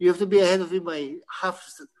you have to be ahead of him by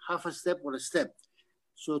half a step or a step.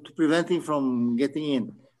 So to prevent him from getting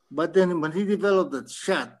in. But then when he developed that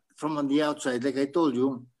shot from on the outside, like I told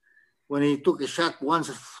you, when he took a shot once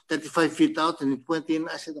 35 feet out and it went in,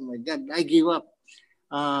 I said, "Oh my God, I give up."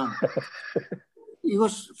 He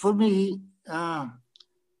was, for me,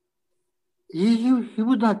 he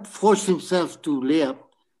would not force himself to lay up.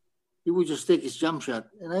 He would just take his jump shot.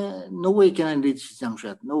 And no way can I reach his jump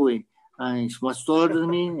shot. No way. He's much taller than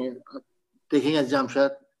me. Taking a jump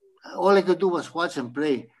shot. All I could do was watch and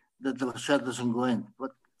pray that the shot doesn't go in.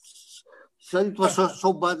 But so it was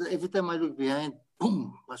so bad. Every time I look behind,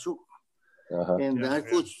 boom, pasok. And our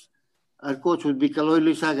coach would be Kaloy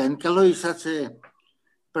Luisaga. And Kaloy is such a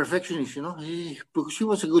perfectionist, you know, because he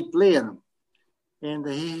was a good player. And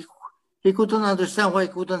he couldn't understand why he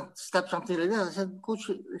couldn't stop something like that. I said, "Coach,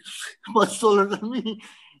 he's much taller than me."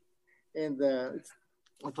 And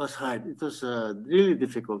it was hard. It was really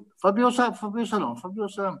difficult. Fabiosa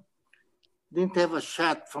didn't have a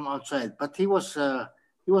shot from outside, but he was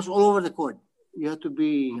all over the court. You had to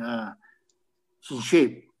be in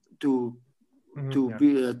shape to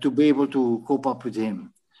be able to cope up with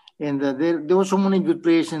him. And there were so many good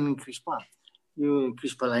players in Crispa.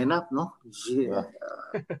 Crispa lineup, no?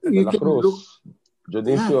 You can look.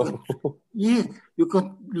 Yeah, you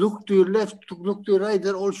can look to your left, look to your right.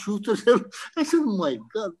 They're all shooters. I said, "Oh my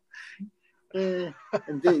God!" And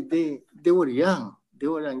they were young. They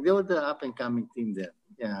were young. They were the up and coming team there.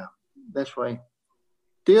 Yeah, that's why.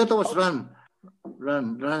 Toyota was run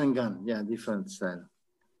and gun. Yeah, different style.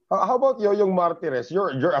 How about Yoyong Martires?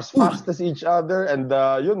 You're as fast as each other, and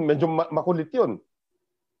yun medyo makulit yun.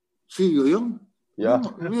 Si Yoyong? Yeah.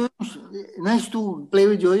 Nice to play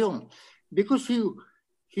with Yoyong. Because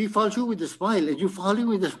he fouls you with a smile, and you foul him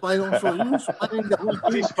with a smile also.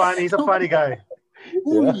 He's funny. He's a funny guy.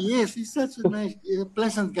 Oh, yes. He's such a nice,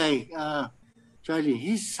 pleasant guy, Charlie.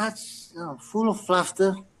 He's such full of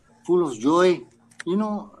laughter, full of joy. You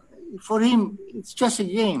know, for him, it's just a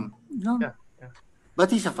game. You know? Yeah.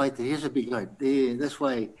 But he's a fighter. He has a big heart. That's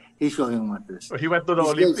why he's Yoyong Martires. So he went to the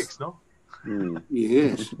Olympics, no?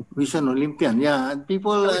 Yes, he's an Olympian. Yeah, and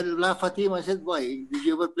people laugh at him. I said, "Boy, did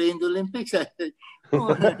you ever play in the Olympics?" I said, "Oh,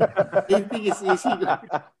 they think it's easy."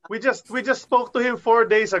 We just spoke to him 4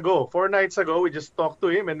 nights ago. We just talked to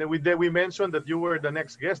him, and then we mentioned that you were the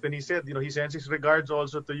next guest, and he said, you know, he sends his regards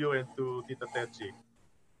also to you and to Tita Tetsi.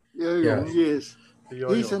 Yes,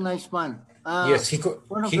 he's a nice man. Yes, he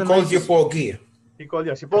calls you Pogi. He called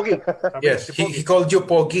you. Si Pogi. Yes, he called you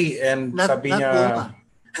Pogi and sabi niya...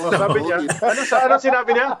 sabi niya, ano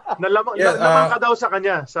sinabi niya? Lamang ka daw sa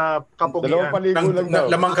kanya, sa kapugian.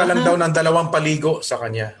 Lamang ka lang daw ng 2 paligo sa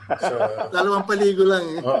kanya. So, 2 paligo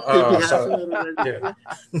lang.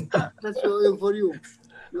 That's for you.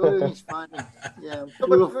 It's funny. Yeah.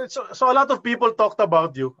 So a lot of people talked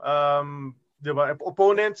about you,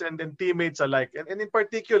 opponents and then teammates alike. And in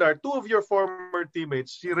particular, 2 of your former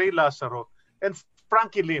teammates, si Ray Lazaro and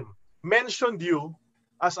Frankie Lim, mentioned you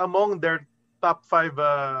as among their top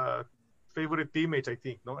 5 favorite teammates, I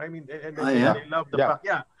think. No, I mean, and they love the fact.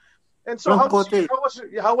 Yeah. And so, how was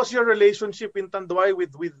your relationship in Tanduay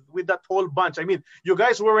with that whole bunch? I mean, you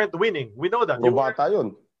guys weren't winning. We know that. You weren't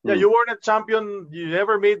a champion. You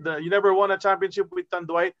never won a championship with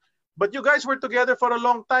Tanduay. But you guys were together for a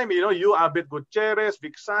long time. You know, you, Abet Gutierrez,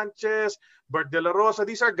 Vic Sanchez, Bert De La Rosa.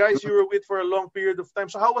 These are guys you were with for a long period of time.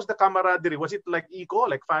 So how was the camaraderie? Was it like Iko,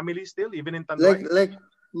 like family still, even in Tanduay?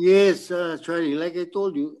 Yes, Charlie. Like I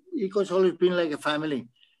told you, Iko's always been like a family.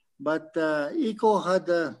 But Iko had...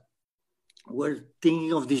 we're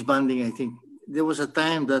thinking of disbanding, I think. There was a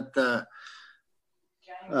time that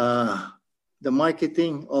the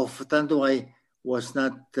marketing of Tanduay was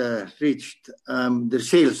not reached, the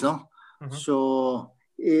sales, no? Mm-hmm. So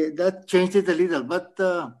that changed it a little. But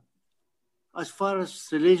as far as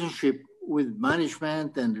relationship with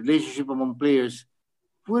management and relationship among players,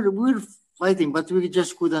 we're fighting, but we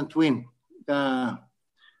just couldn't win.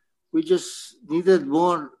 We just needed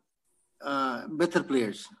more better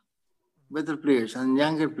players and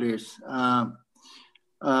younger players. The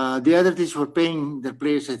other teams were paying their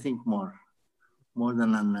players, I think, more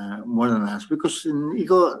than us, because in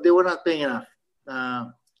Iko they were not paying enough.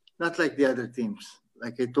 Not like the other teams.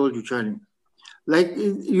 Like I told you, Charlie. Like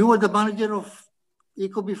you were the manager of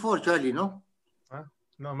Iko before, Charlie, no? Huh?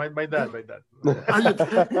 No, my dad.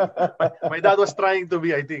 My dad was trying to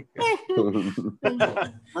be, I think.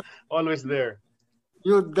 Always there.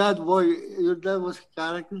 Your dad was a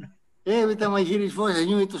character. Every time I hear his voice, I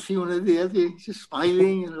knew it was him already. He's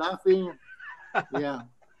smiling and laughing. Yeah.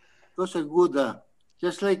 Those are good.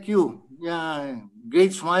 Just like you. Yeah.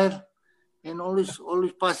 Great smile and always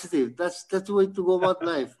positive. That's the way to go about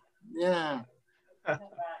life. Yeah.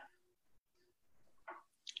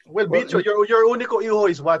 Well, Bicho, your Unico Iho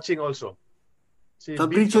is watching also.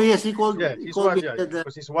 Bicho, yes, he called. Yeah, he's watching.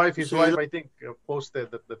 Because his wife, I think, posted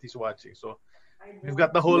that he's watching. So we've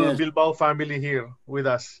got the whole Bilbao family here with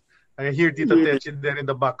us. I hear Tita Techin there in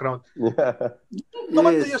the background. Yeah.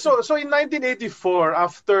 So in 1984,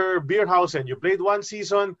 after Beerhausen, you played 1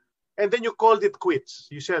 season, and then you called it quits.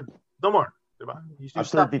 You said, no more. Diba? You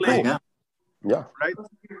stopped playing. Yeah. Right?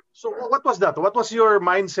 So what was that? What was your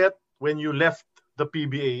mindset when you left the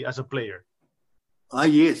PBA as a player?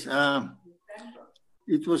 Yes.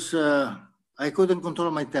 It was, I couldn't control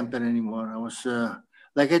my temper anymore. I was,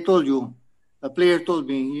 like I told you, a player told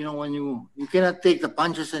me, when you cannot take the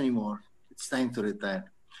punches anymore, it's time to retire.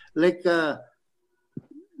 Like,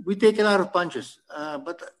 we take a lot of punches,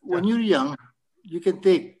 but when you're young, you can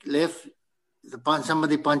take left,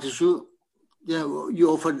 somebody punches you,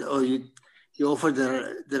 you offer the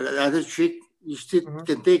other trick, you still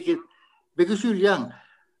can take it because you're young.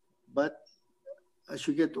 But as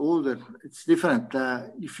you get older, it's different.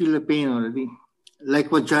 You feel the pain already.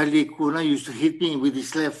 Like when Charlie Kuna used to hit me with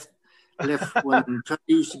his left when Charlie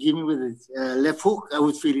used to give me with his left hook, I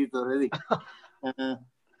would feel it already.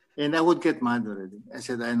 And I would get mad already. I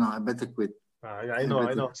said, I know, I better quit. I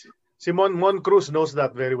know. Simon Mon Cruz knows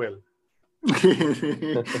that very well. So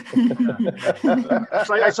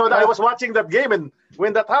I saw that. I was watching that game, and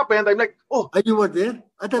when that happened, I'm like, "Oh, you were there?"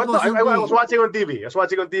 I was watching on TV.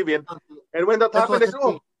 And when that happened, I said,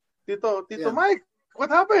 "Oh, Tito Mike, what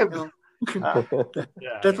happened?"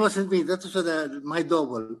 That wasn't me. That was my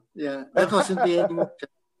double. Yeah, that wasn't me anymore.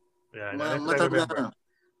 I remember.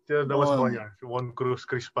 That was Juan Cruz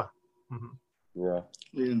Crispa. Yeah.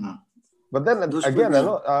 But then again,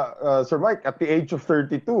 Sir Mike, at the age of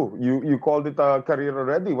 32, you called it a career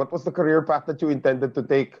already. What was the career path that you intended to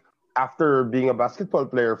take after being a basketball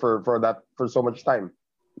player for so much time?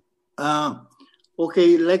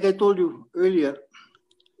 Okay, like I told you earlier,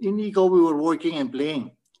 in Iko we were working and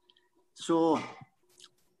playing. So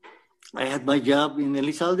I had my job in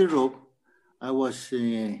Elizalde Rope. I was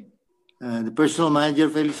the personal manager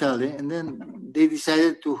of Elizalde, and then they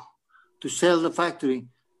decided to sell the factory.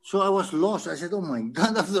 So I was lost. I said, "Oh my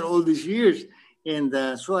God!" After all these years, and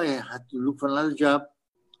so I had to look for another job,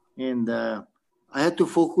 and I had to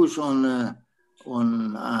focus on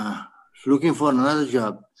looking for another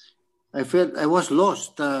job. I felt I was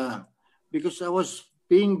lost because I was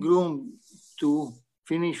being groomed to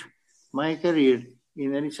finish my career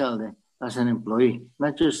in Elizalde as an employee,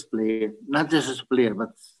 not just as a player,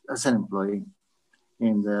 but as an employee.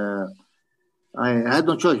 And I had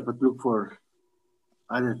no choice but look for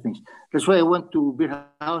other things. That's why I went to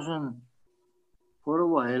Beerhausen for a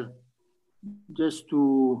while, just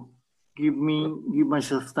to give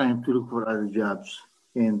myself time to look for other jobs.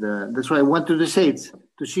 And that's why I went to the States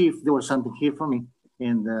to see if there was something here for me.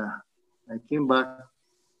 And I came back,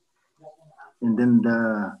 and then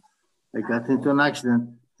I got into an accident,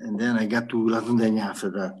 and then I got to Latundenia after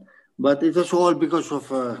that. But it was all because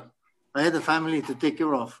of I had a family to take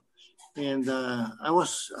care of, and I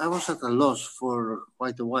was at a loss for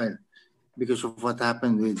quite a while because of what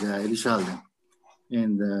happened with Elizalde,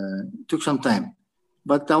 and it took some time.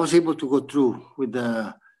 But I was able to go through with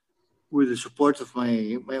the support of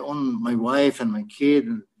my wife and my kid,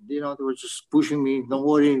 and they were just pushing me. Don't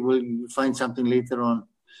worry, we'll find something later on.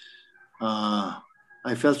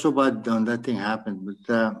 I felt so bad when that thing happened, but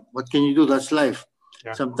what can you do? That's life.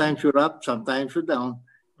 Yeah. Sometimes you're up, sometimes you're down,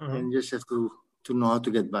 and you just have to know how to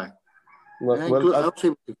get back. I was able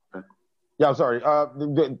to get back. Yeah, sorry.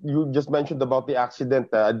 You just mentioned about the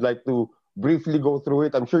accident. I'd like to briefly go through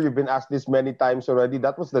it. I'm sure you've been asked this many times already.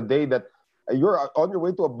 That was the day that you're on your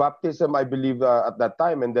way to a baptism, I believe, at that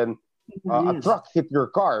time, and then a truck hit your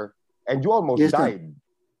car, and you almost died.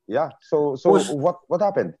 Yeah. So what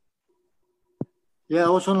happened? Yeah, I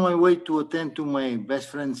was on my way to attend to my best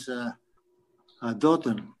friend's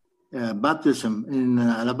daughter baptism in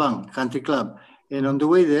Alabang Country Club, and on the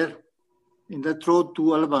way there, in that road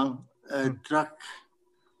to Alabang, a truck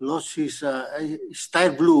lost his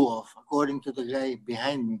tire blew off, according to the guy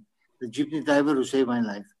behind me, the jeepney driver who saved my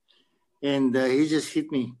life. And he just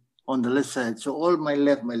hit me on the left side. So all my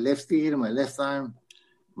left ear, my left arm,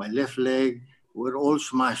 my left leg were all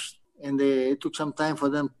smashed. And it took some time for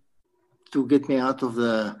them to get me out of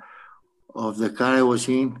the car I was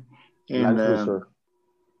in. And, Land Cruiser.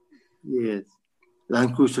 Yes.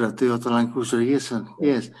 Land Cruiser, Toyota Land Cruiser, yes, sir.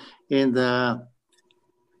 Yes. And the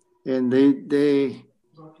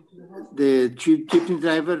jeepney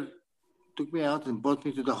driver took me out and brought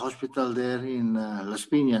me to the hospital there in Las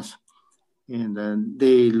Piñas. And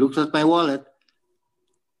they looked at my wallet,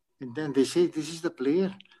 and then they said, "This is the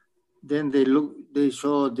player." Then they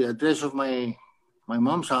saw the address of my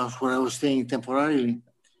mom's house where I was staying temporarily,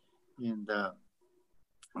 and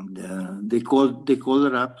they called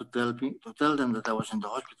her up to tell them that I was in the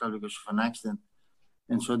hospital because of an accident.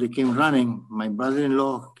 And so they came running. My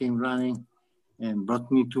brother-in-law came running and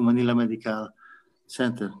brought me to Manila Medical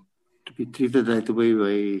Center to be treated right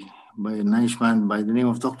away by a nice man by the name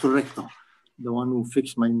of Dr. Recto, the one who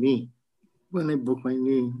fixed my knee when I broke my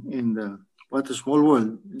knee. And what a small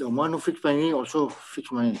world. The one who fixed my knee also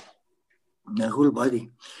fixed my whole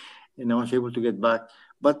body. And I was able to get back.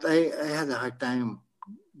 But I had a hard time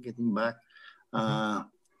getting back. That's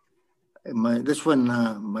when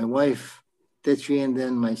my wife, Tetri, and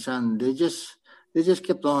then my son, they just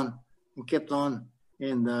kept on and kept on.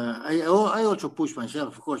 And I also pushed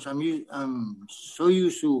myself, of course. I'm so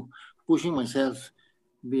used to pushing myself,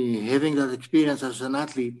 having that experience as an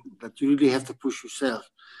athlete that you really have to push yourself.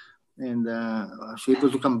 And I was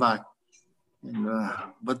able to come back. And,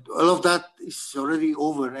 but all of that is already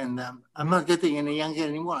over, and I'm not getting any younger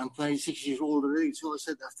anymore. I'm 26 years old already. So I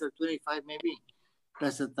said after 25, maybe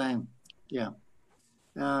that's the time. Yeah.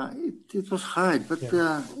 It was hard, but it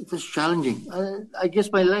was challenging. I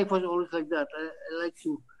guess my life was always like that. I like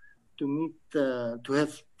to meet, to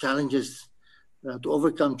have challenges, to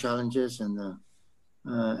overcome challenges, and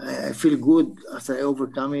I feel good after I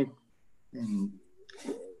overcome it. And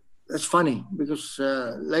that's funny because,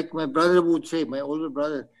 like my brother would say, my older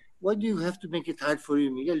brother, why do you have to make it hard for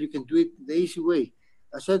you, Miguel? You can do it the easy way.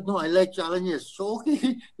 I said, no, I like challenges. So,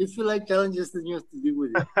 okay, if you like challenges, then you have to deal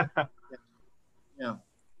with it. Yeah.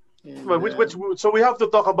 And, well, so we have to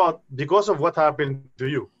talk about, because of what happened to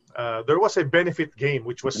you, there was a benefit game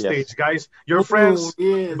which was staged. Guys, your friends,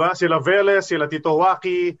 diba? Sila Velez, sila Tito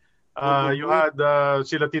Waki, you had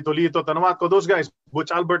sila Tito Lito, Tanamatko, those guys,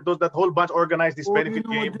 Butch Albert, that whole bunch organized this benefit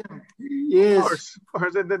game. Yes. Of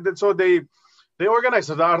course. And then, so they organized.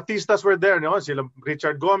 So the artistas were there, sila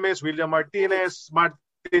Richard Gomez, William Martinez, Martin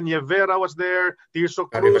Yevera was there, Tirso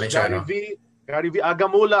Cruz, Gary V.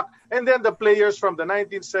 Agamulak, and then the players from the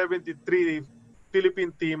 1973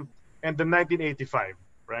 Philippine team and the 1985,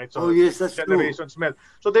 right? So yes, that's generations met.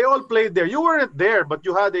 So they all played there. You weren't there, but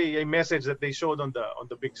you had a message that they showed on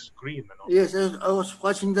the big screen. Yes, I was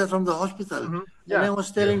watching that from the hospital, and I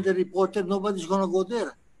was telling the reporter nobody's gonna go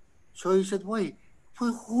there. So he said, "Why?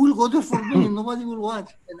 Who will go there for me? Nobody will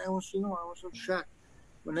watch." And I was so shocked.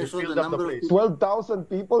 when I They saw the filled up the number of place. people. 12,000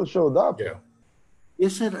 people showed up. Yeah.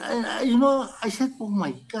 Yes, sir. I said, oh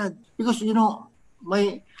my God, because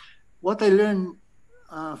what I learned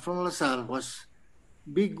from LaSalle was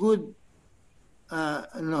be good,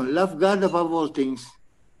 love God above all things,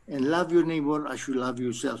 and love your neighbor as you love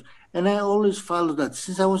yourself. And I always follow that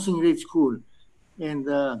since I was in grade school, and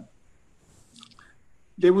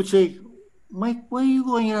they would say, Mike, why are you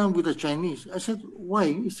going around with the Chinese? I said, why?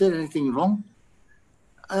 Is there anything wrong?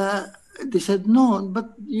 They said, no, but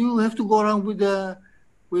you have to go around with the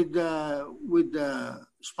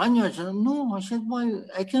Spaniards. No, I said, why?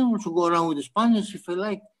 I can also go around with the Spaniards if I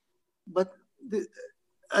like. But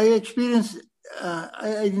I experienced,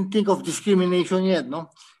 I didn't think of discrimination yet, no?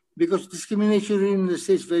 Because discrimination in the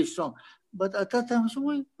States is very strong. But at that time, I said,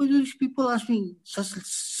 why do these people ask me such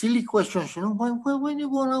silly questions? Why do you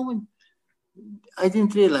go around with... I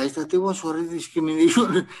didn't realize that there was already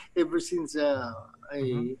discrimination ever since I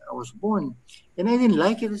was born. And I didn't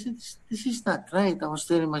like it. I said, this is not right. I was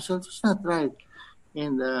telling myself, it's not right.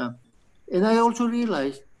 And I also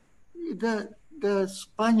realized that the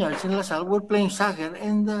Spaniards in LaSalle were playing soccer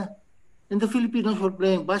and the Filipinos were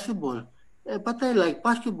playing basketball. But I like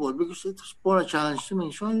basketball because it was more a challenge to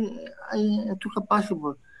me. So I took up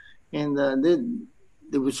basketball. And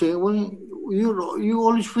they would say, well, you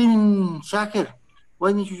always win in soccer.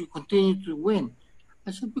 Why don't you continue to win?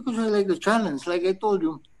 I said, because I like the challenge. Like I told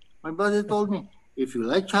you, my brother told me, if you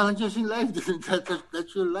like challenges in life,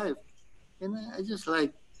 that's your life. And I just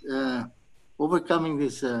like overcoming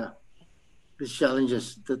these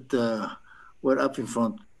challenges that were up in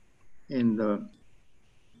front. And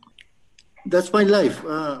that's my life,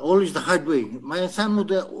 always the hard way. My son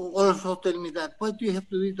would also tell me that, why do you have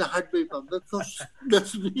to do it the hard way, Pop?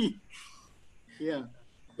 That's me. Yeah.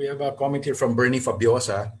 We have a comment here from Bernie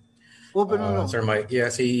Fabiosa. Oh, but no. Sir Mike,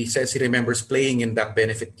 yes, he says he remembers playing in that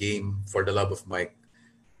benefit game for the love of Mike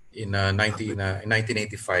in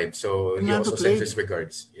 1985. So he also sends his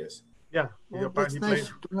regards. Yes. Yeah, that's nice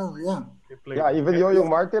to know. Yeah. Yeah, even Yoyong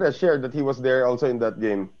Martinez shared that he was there also in that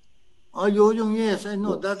game. Oh, Yoyong, yes, I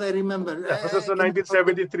know that. I remember. Yeah, this was the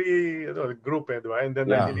 1973 group, right? And then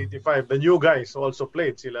 1985, the new guys also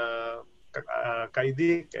played. Sila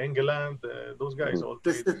Kaidik, Engeland, those guys all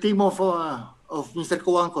played. That's the team of Mr.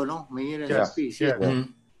 Coanco, no? Mayor and Peace. Yeah.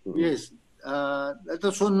 Mm-hmm. Yes. That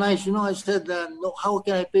was so nice. I said, no, how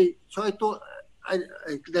can I pay? So I tell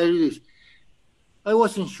you this. I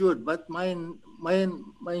was insured, but my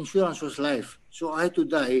insurance was life. So I had to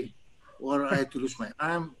die, or I had to lose my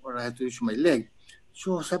arm, or I had to lose my leg.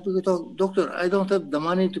 So sabi ko, doctor, I don't have the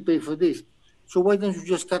money to pay for this. So why don't you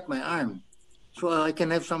just cut my arm? So I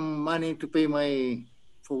can have some money to pay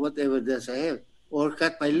for whatever else I have, or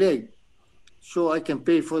cut my leg, so I can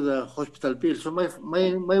pay for the hospital bill. So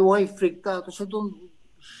my wife freaked out. She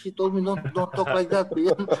told me don't talk like that.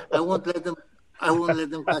 I won't let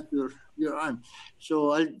them cut your arm.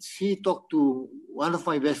 So she talked to one of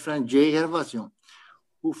my best friends, Jay Hervasio,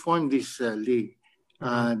 who formed this league,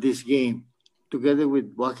 this game, together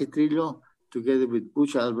with Waki Trillo, together with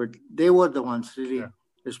Butch Albert. They were the ones really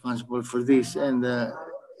responsible for this, and a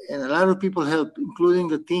lot of people helped, including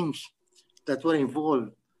the teams that were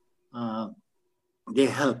involved. They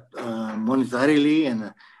helped monetarily,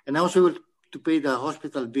 and I was able to pay the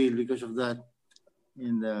hospital bill because of that.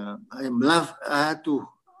 And I had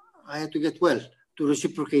to get well to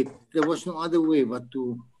reciprocate. There was no other way but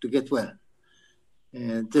to get well,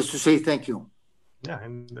 and just to say thank you. Yeah,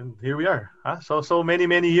 and here we are. Huh? So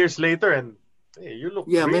many years later, and hey, you look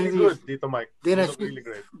really good, Tito Mike. You look really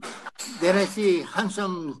great. Then I see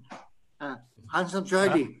handsome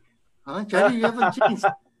Charlie. Charlie, you haven't changed.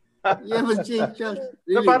 You haven't changed, Charlie.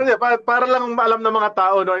 Really. Para lang alam ng mga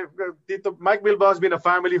tao, no? Tito Mike Bilbao has been a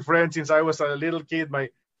family friend since I was a little kid.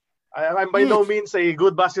 I'm by no means a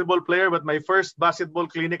good basketball player, but my first basketball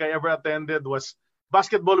clinic I ever attended was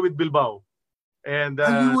basketball with Bilbao. And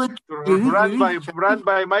run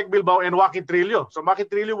by Mike Bilbao and Waki Trillo. So Waki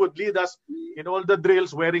Trillo would lead us in all the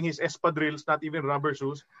drills, wearing his espadrilles, not even rubber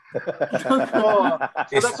shoes. So that's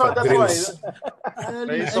why.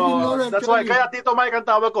 So that's why. Kaya Tito Mike ang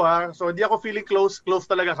tawag ko, ha. So hindi ako feeling close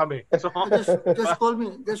talaga kami. So just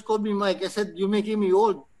call me Mike. I said you making me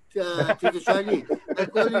old, Tito Charlie. I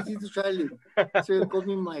call you Tito Charlie. So you call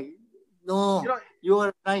me Mike. No, you are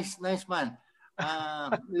a nice man.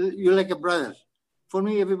 You're like a brother. For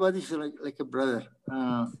me, everybody's like a brother.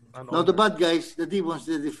 Now the bad guys, the demons,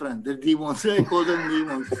 they're different. They're demons. I call them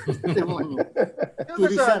demons.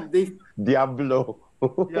 Diablo.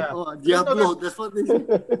 Yeah. Diablo. That's what they say.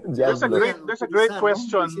 There's a great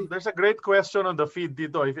question. There's a great question on the feed,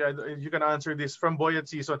 Dito. If you can answer this from Boyet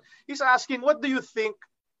Season. He's asking, what do you think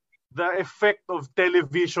the effect of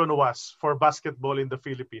television was for basketball in the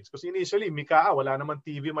Philippines? Because initially, Mika, wala naman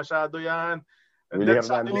TV masyado yan. And Willie then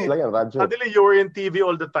Hernandez lang yan, radyo. suddenly you were in TV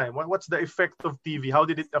all the time. What's the effect of TV? How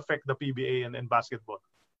did it affect the PBA and basketball?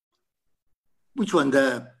 Which one?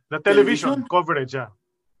 The television coverage, yeah.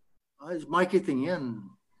 It's marketing, yan.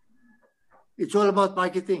 It's all about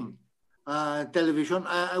marketing. Television,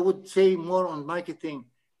 I would say more on marketing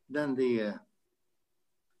than the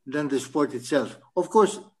sport itself. Of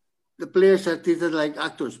course, the players are treated like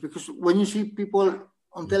actors because when you see people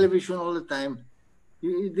on television all the time,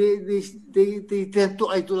 they tend to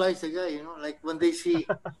idolize the guy. You know, like when they see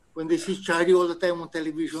Charlie all the time on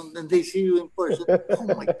television, and they see you in person. Oh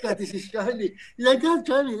my God, this is Charlie! Like that,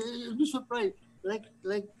 Charlie. You'll be surprised.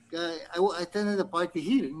 I attended a party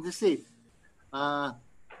here in the States, a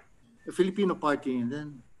Filipino party, and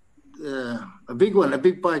then a big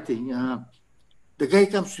party. The guy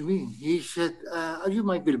comes to me. He said, "Are you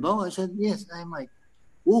Mike Bilbao?" I said, "Yes, I'm Mike."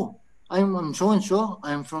 "Oh, I'm so and so.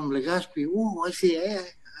 I'm from Legazpi." "Oh, I see.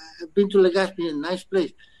 I've been to Legazpi, a nice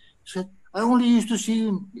place." He said, "I only used to see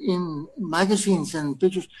you in magazines and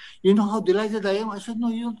pictures. You know how delighted I am?" I said, "No,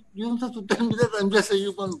 you don't have to tell me that. I'm just a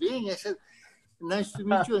human being." I said, "Nice to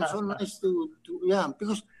meet you, and so nice to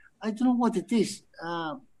because I don't know what it is.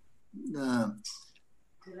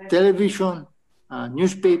 Television,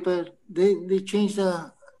 newspaper, they change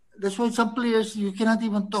the. That's why some players you cannot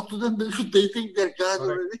even talk to them because they think they're God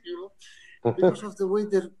already, you know, because of the way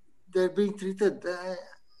they're being treated.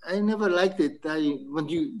 I never liked it. When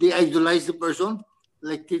they idolize the person,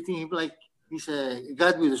 like treating him like he's a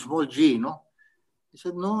God with a small G, you know. I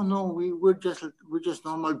said, no, we're just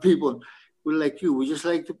normal people. We're like you. We just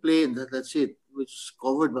like to play, and that's it. Which is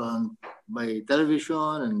covered by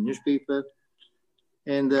television and newspaper.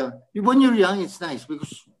 And when you're young, it's nice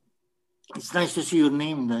because it's nice to see your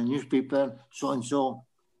name in the newspaper. So and so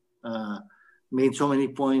made so many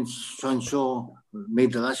points. So and so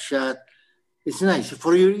made the last shot. It's nice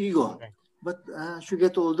for your ego. Okay. But as you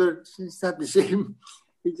get older, it's not the same.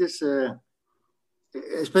 It just,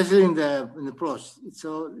 especially in the pros, it's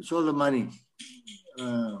all the money.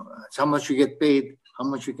 It's how much you get paid, how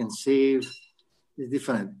much you can save. It's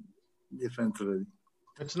different already.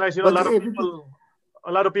 It's nice, you know.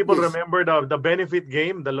 A lot of people yes. remember the benefit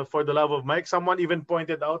game, for the love of Mike. Someone even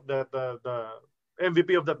pointed out that the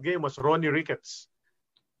MVP of that game was Ronnie Ricketts,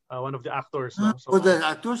 one of the actors. The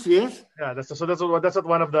actors, yes. Yeah, that's what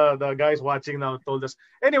one of the guys watching now told us.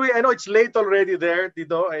 Anyway, I know it's late already there,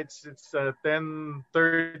 Tito. It's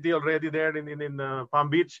 10:30 already there in Palm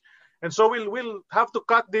Beach, and so we'll have to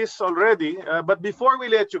cut this already. But before we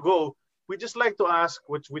let you go, we just like to ask,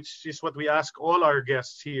 which is what we ask all our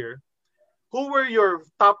guests here. Who were your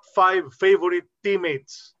top 5 favorite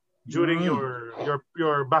teammates during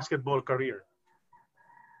your basketball career?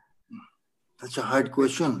 That's a hard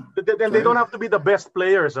question. Then they don't have to be the best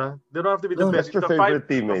players, huh? They don't have to be the best. Your favorite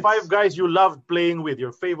teammates. The 5 guys you loved playing with,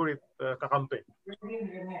 your favorite kakampi.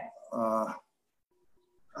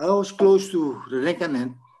 I was close to Rene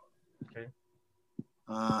Canet. Okay.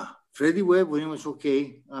 Freddie Webb, when he was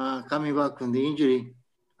okay, coming back from the injury,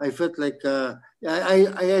 I felt like I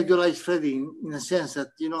idolized Freddie in a sense that,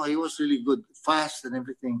 you know, he was really good, fast and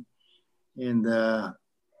everything. And the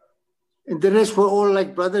rest were all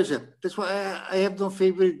like brothers. That's why I have no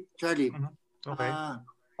favorite, Charlie. Mm-hmm. Okay.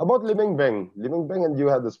 About Limeng Beng. Limeng Beng and you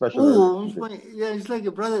had the special. Oh, it's like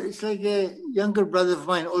a brother. It's like a younger brother of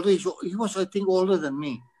mine. Although he was, I think, older than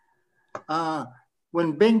me.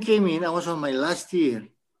 When Ben came in, I was on my last year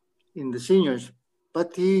in the seniors,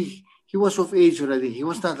 but he was of age already. He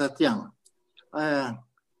was not that young. I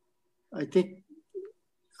think,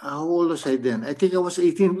 how old was I then? I think I was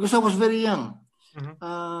 18 because I was very young.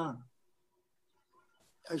 Mm-hmm.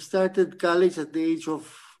 I started college at the age of,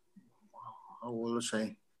 how old was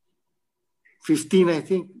I? 15, I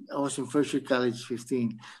think. I was in first year college,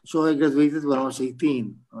 15. So I graduated when I was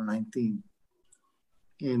 18 or 19.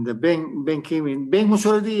 And Ben came in. Ben was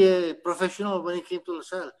already a professional when he came to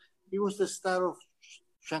LaSalle. He was the star of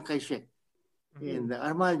Chiang Kai-shek. Mm-hmm. And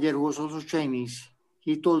our manager, who was also Chinese,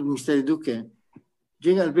 he told Mr. Duque,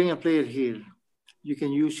 Jing, I'll bring a player here. You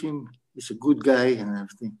can use him. He's a good guy and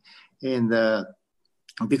everything. And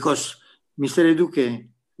because Mr. Duque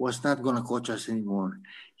was not going to coach us anymore,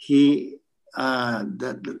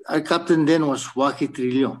 our captain then was Waki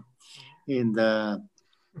Trillo. And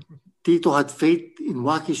Tito had faith in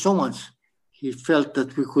Waki so much, he felt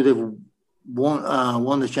that we could have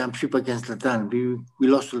won the championship against Letran. We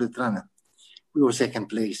lost to Letrana. We were second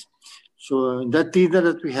place. So in that dinner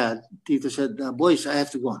that we had, Tito said, boys, I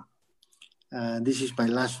have to go. This is my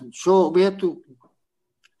last one. So we had to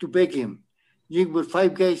beg him. You've got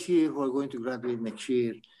 5 guys here who are going to graduate next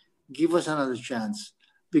year. Give us another chance.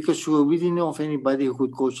 Because we didn't know of anybody who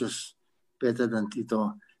could coach us better than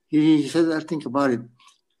Tito. He said, I'll think about it.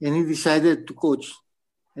 And he decided to coach.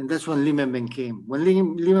 And that's when Lim Eng Beng came. When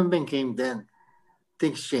Lim Eng Beng came, then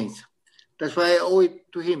things changed. That's why I owe it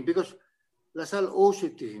to him, because LaSalle owes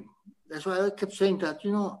it to him. That's why I kept saying that,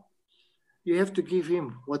 you have to give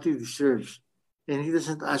him what he deserves. And he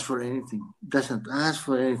doesn't ask for anything.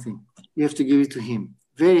 You have to give it to him.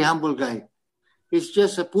 Very humble guy. He's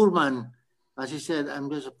just a poor man. As he said, I'm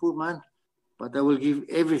just a poor man, but I will give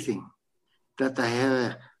everything that I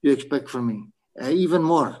have. You expect from me, even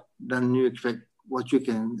more than you expect. What you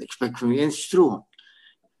can expect from me, and it's true.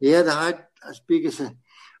 He had a heart as big as a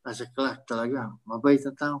clock. Talaga, mabait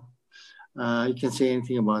na tao. You can say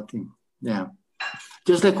anything about him. Yeah,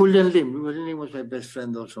 just like Julian Lim. Julian Lim was my best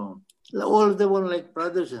friend also. All of them were like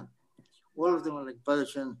brothers, and Waki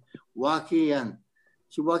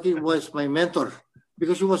Waki was my mentor.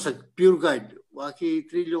 Because he was a pure guide. Waki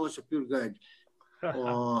Trillo was a pure guide.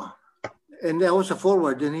 And I was a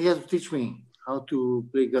forward, and he had to teach me how to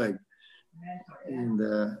play guide. And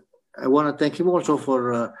I want to thank him also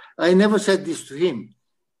for... I never said this to him,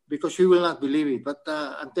 because he will not believe it. But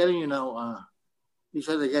I'm telling you now, these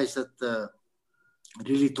are the guys that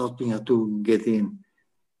really taught me how to get in.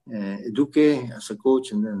 Duque as a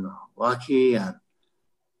coach, and then Waki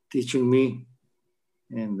teaching me.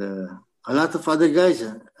 And... a lot of other guys,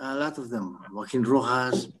 a lot of them, Joaquin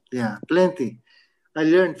Rojas, plenty. I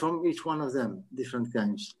learned from each one of them different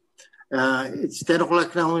kinds. It's 10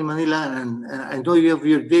 o'clock now in Manila, and I know you have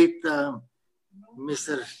your date,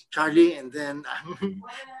 Mr. Charlie, and then...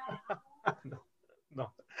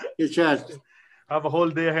 No. Hey, Charles. Have a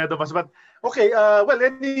whole day ahead of us. But, okay,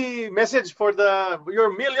 any message for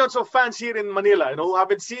your millions of fans here in Manila, who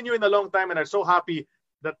haven't seen you in a long time and are so happy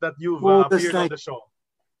that you've appeared on the show?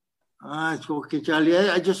 It's okay, Charlie.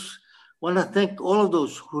 I just want to thank all of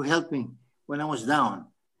those who helped me when I was down.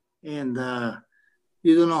 And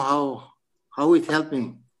you don't know how it helped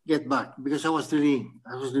me get back, because I was really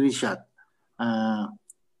shot.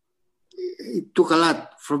 It took a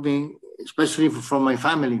lot from me, especially from my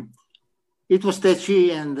family. It was Techi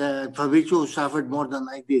and Fabrizio who suffered more than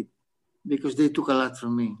I did, because they took a lot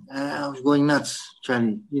from me. I was going nuts,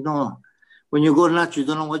 Charlie. When you go nuts, you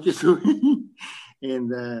don't know what you're doing.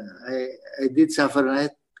 And I did suffer.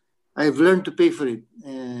 I've learned to pay for it,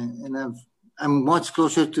 and I'm much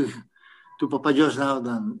closer to Papa Josh now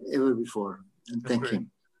than ever before. And thank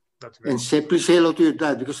him. That's great. And please say hello to your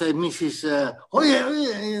dad, because I miss his oh yeah,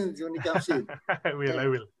 when he comes in. I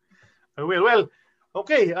will. Well,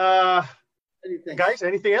 okay. Guys,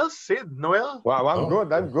 anything else? Sid, Noel? Wow, I'm good.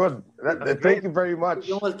 Thank you very much.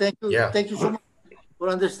 Well, thank you. Yeah. Thank you so much for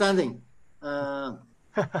understanding.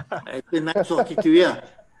 I've been nice talking to you,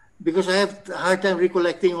 because I have a hard time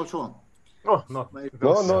recollecting also. Oh, no.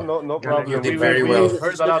 No problem. You did very well. We've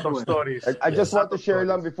heard a lot of stories. I just want to share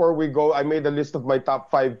lang before we go. I made a list of my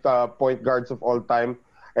top 5 point guards of all time,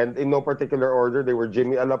 and in no particular order. They were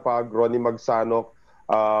Jimmy Alapag, Ronnie Magsanok,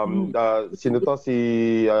 si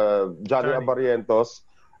Johnny Abarientos.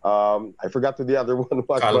 I forgot who the other one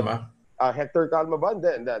was. Calma. Hector Calma ba?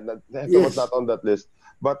 Hector was not on that list.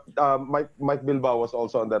 But Mike Bilbao was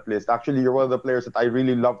also on that list. Actually, you're one of the players that I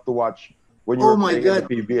really love to watch when you're playing in the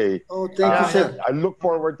PBA. Oh, thank you, sir. I look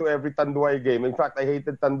forward to every Tanduay game. In fact, I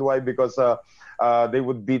hated Tanduay because they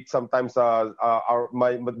would beat sometimes the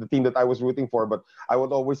team that I was rooting for. But I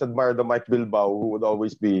would always admire the Mike Bilbao, who would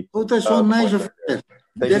always be. Oh, that's so nice of you.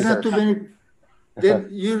 There's not too many. Then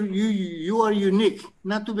you are unique.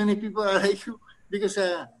 Not too many people are like you, because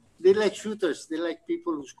they like shooters. They like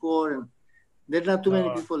people who score, and there are not too many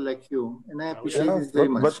people like you, and I appreciate it very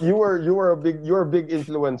much. But you were a big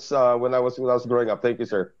influence when I was growing up. Thank you,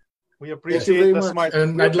 sir. We appreciate the smart.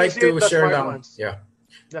 And I'd like to share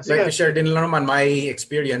to share din lang naman my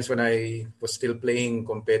experience when I was still playing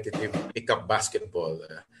competitive pickup basketball.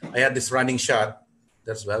 I had this running shot.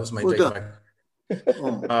 That was my trademark.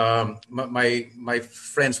 My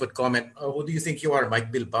friends would comment, "Oh, who do you think you are,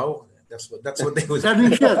 Mike Bilbao?" That's what they would.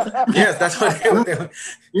 Running shot. Yes, that's what they would.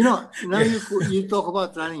 Now you talk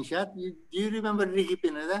about running shot. Do you remember Ricky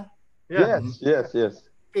Pineda? Yes.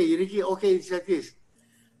 Okay, Ricky. Okay, it's like this.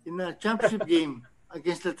 In a championship game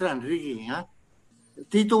against Latran, Ricky,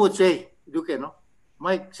 Tito would say, Duque, no?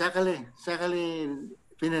 Mike, sakale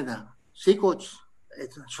Pineda. See, coach.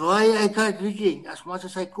 So I guard Ricky as much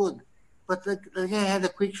as I could. But the guy had a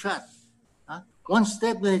quick shot. One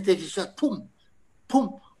step, then he takes a shot. Boom,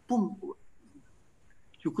 boom, boom.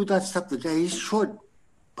 You could not stop the guy. He's short,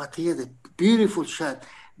 but he had a beautiful shot.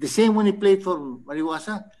 The same when he played for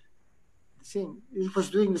Mariwasa. Same. He was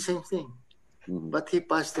doing the same thing. But he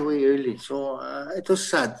passed away early. So it was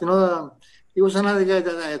sad. You know, he was another guy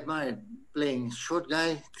that I admired playing. Short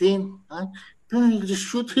guy, thin. You just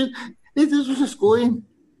shoot it. It was just going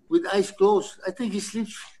with eyes closed. I think he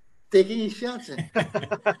sleeps taking his shots. Yeah.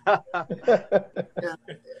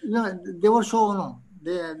 No, they were so, no.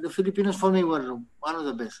 The Filipinos for me were one of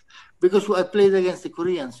the best. Because I played against the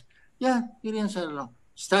Koreans. Yeah, Koreans are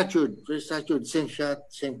statured, very statured, same shot,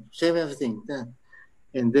 same everything.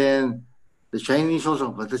 And then the Chinese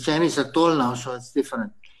also, but the Chinese are tall now, so it's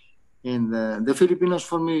different. And the Filipinos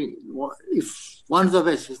for me, if one of the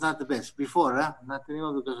best, is not the best. Before, not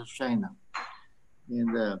anymore because of China.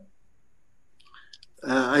 And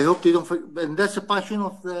I hope they don't forget. And that's the passion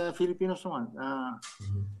of the Filipinos one.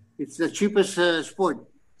 It's the cheapest sport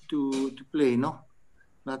to play, no?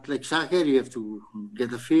 Not like soccer, you have to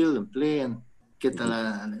get a field and play and get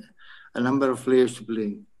a number of players to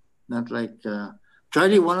play. Not like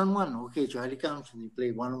Charlie one-on-one. Okay, Charlie comes and you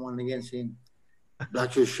play one-on-one against him.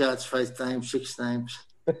 Block your shots 5 times, 6 times.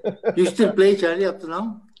 You still play, Charlie, up to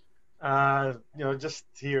now? You know, just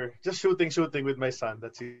here. Just shooting with my son.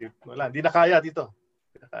 That's it. Wala, hindi na kaya dito.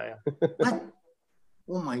 Hindi na kaya. What?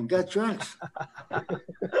 Oh my God, Charles.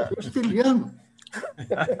 You're still young.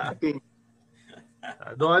 Okay.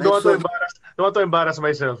 Don't want to embarrass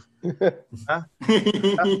myself. Huh?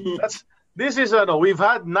 This is we've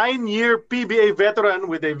had 9-year PBA veteran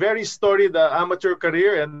with a very storied amateur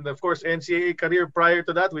career and of course NCAA career prior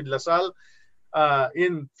to that with LaSalle.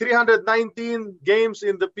 In 319 games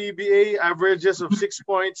in the PBA, averages of 6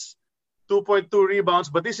 points, 2.2 rebounds,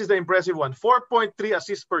 but this is the impressive one. 4.3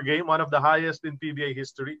 assists per game, one of the highest in PBA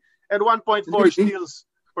history, and 1.4 steals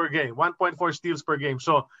per game. 1.4 steals per game.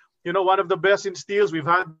 So, you know, one of the best in steals. We've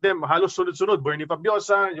had them halos sunod-sunod. Bernie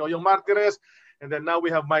Fabiosa, Yoyong Martirez, and then now we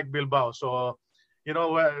have Mike Bilbao. So, you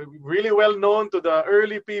know, really well known to the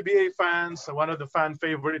early PBA fans. One of the fan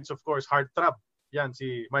favorites, of course, Heartthrob. Yan,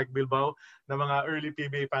 si Mike Bilbao, na mga early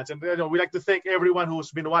PBA fans. And you know, we like to thank everyone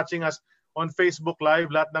who's been watching us on Facebook Live.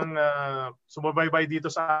 Lahat ng sumubaybay dito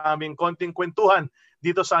sa aming konting kwentuhan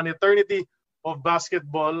dito sa An Eternity of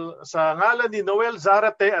Basketball. Sa ngalan ni Noel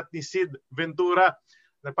Zarate at ni Sid Ventura.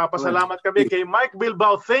 Nagpapasalamat kami kay Mike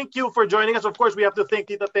Bilbao. Thank you for joining us. Of course, we have to thank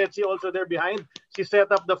Tita Tetsi also there behind. She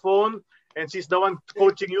set up the phone and she's the one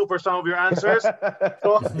coaching you for some of your answers.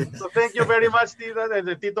 So thank you very much, Tita and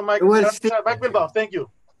Tito Mike. Well, Mike Bilbao, thank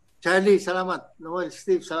you. Charlie, salamat. Noel,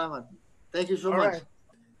 Steve, salamat. Thank you so much.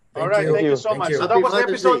 All right, thank you so much. So that was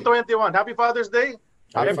episode 21. Happy Father's Day.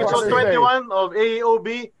 Episode 21 of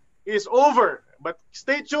AEOB is over. But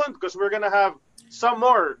stay tuned because we're going to have some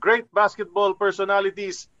more great basketball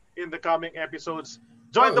personalities in the coming episodes.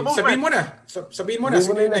 Join the movement. Sabihin mo na.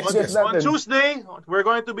 On Tuesday, we're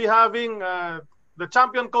going to be having the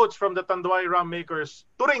champion coach from the Tanduay Ram Makers,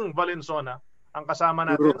 Turing Valenzuela, ang kasama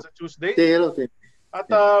natin sa Tuesday.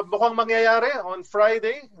 At mukhang mangyayari on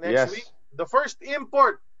Friday next week. The first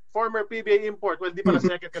import, former PBA import. Well, di pala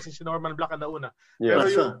second kasi si Norman Black ang nauna.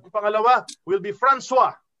 Pero yung pangalawa will be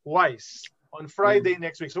Francois Weiss on Friday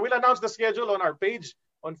next week. So we'll announce the schedule on our page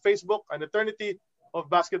on Facebook, An Eternity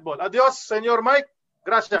of Basketball. Adios, Senor Mike.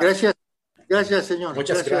 Gracias. Gracias, señor.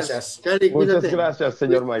 Muchas gracias. Muchas gracias,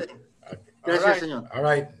 señor Mike. Gracias, señor. All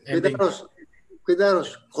right.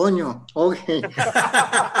 Cuidaros, coño. Okay.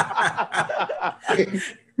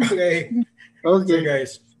 Okay,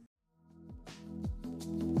 guys.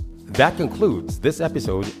 That concludes this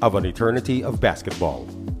episode of An Eternity of Basketball.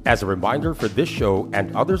 As a reminder for this show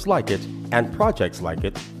and others like it and projects like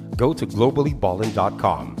it, go to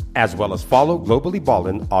globallyballin.com, as well as follow Globally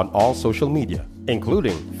Ballin on all social media,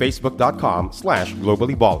 including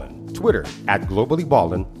facebook.com/globallyballin, Twitter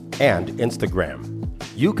 @globallyballin, and Instagram.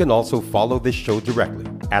 You can also follow this show directly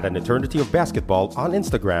at An Eternity of Basketball on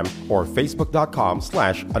Instagram or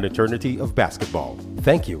facebook.com/An Eternity of Basketball.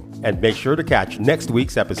 Thank you, and make sure to catch next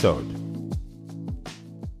week's episode.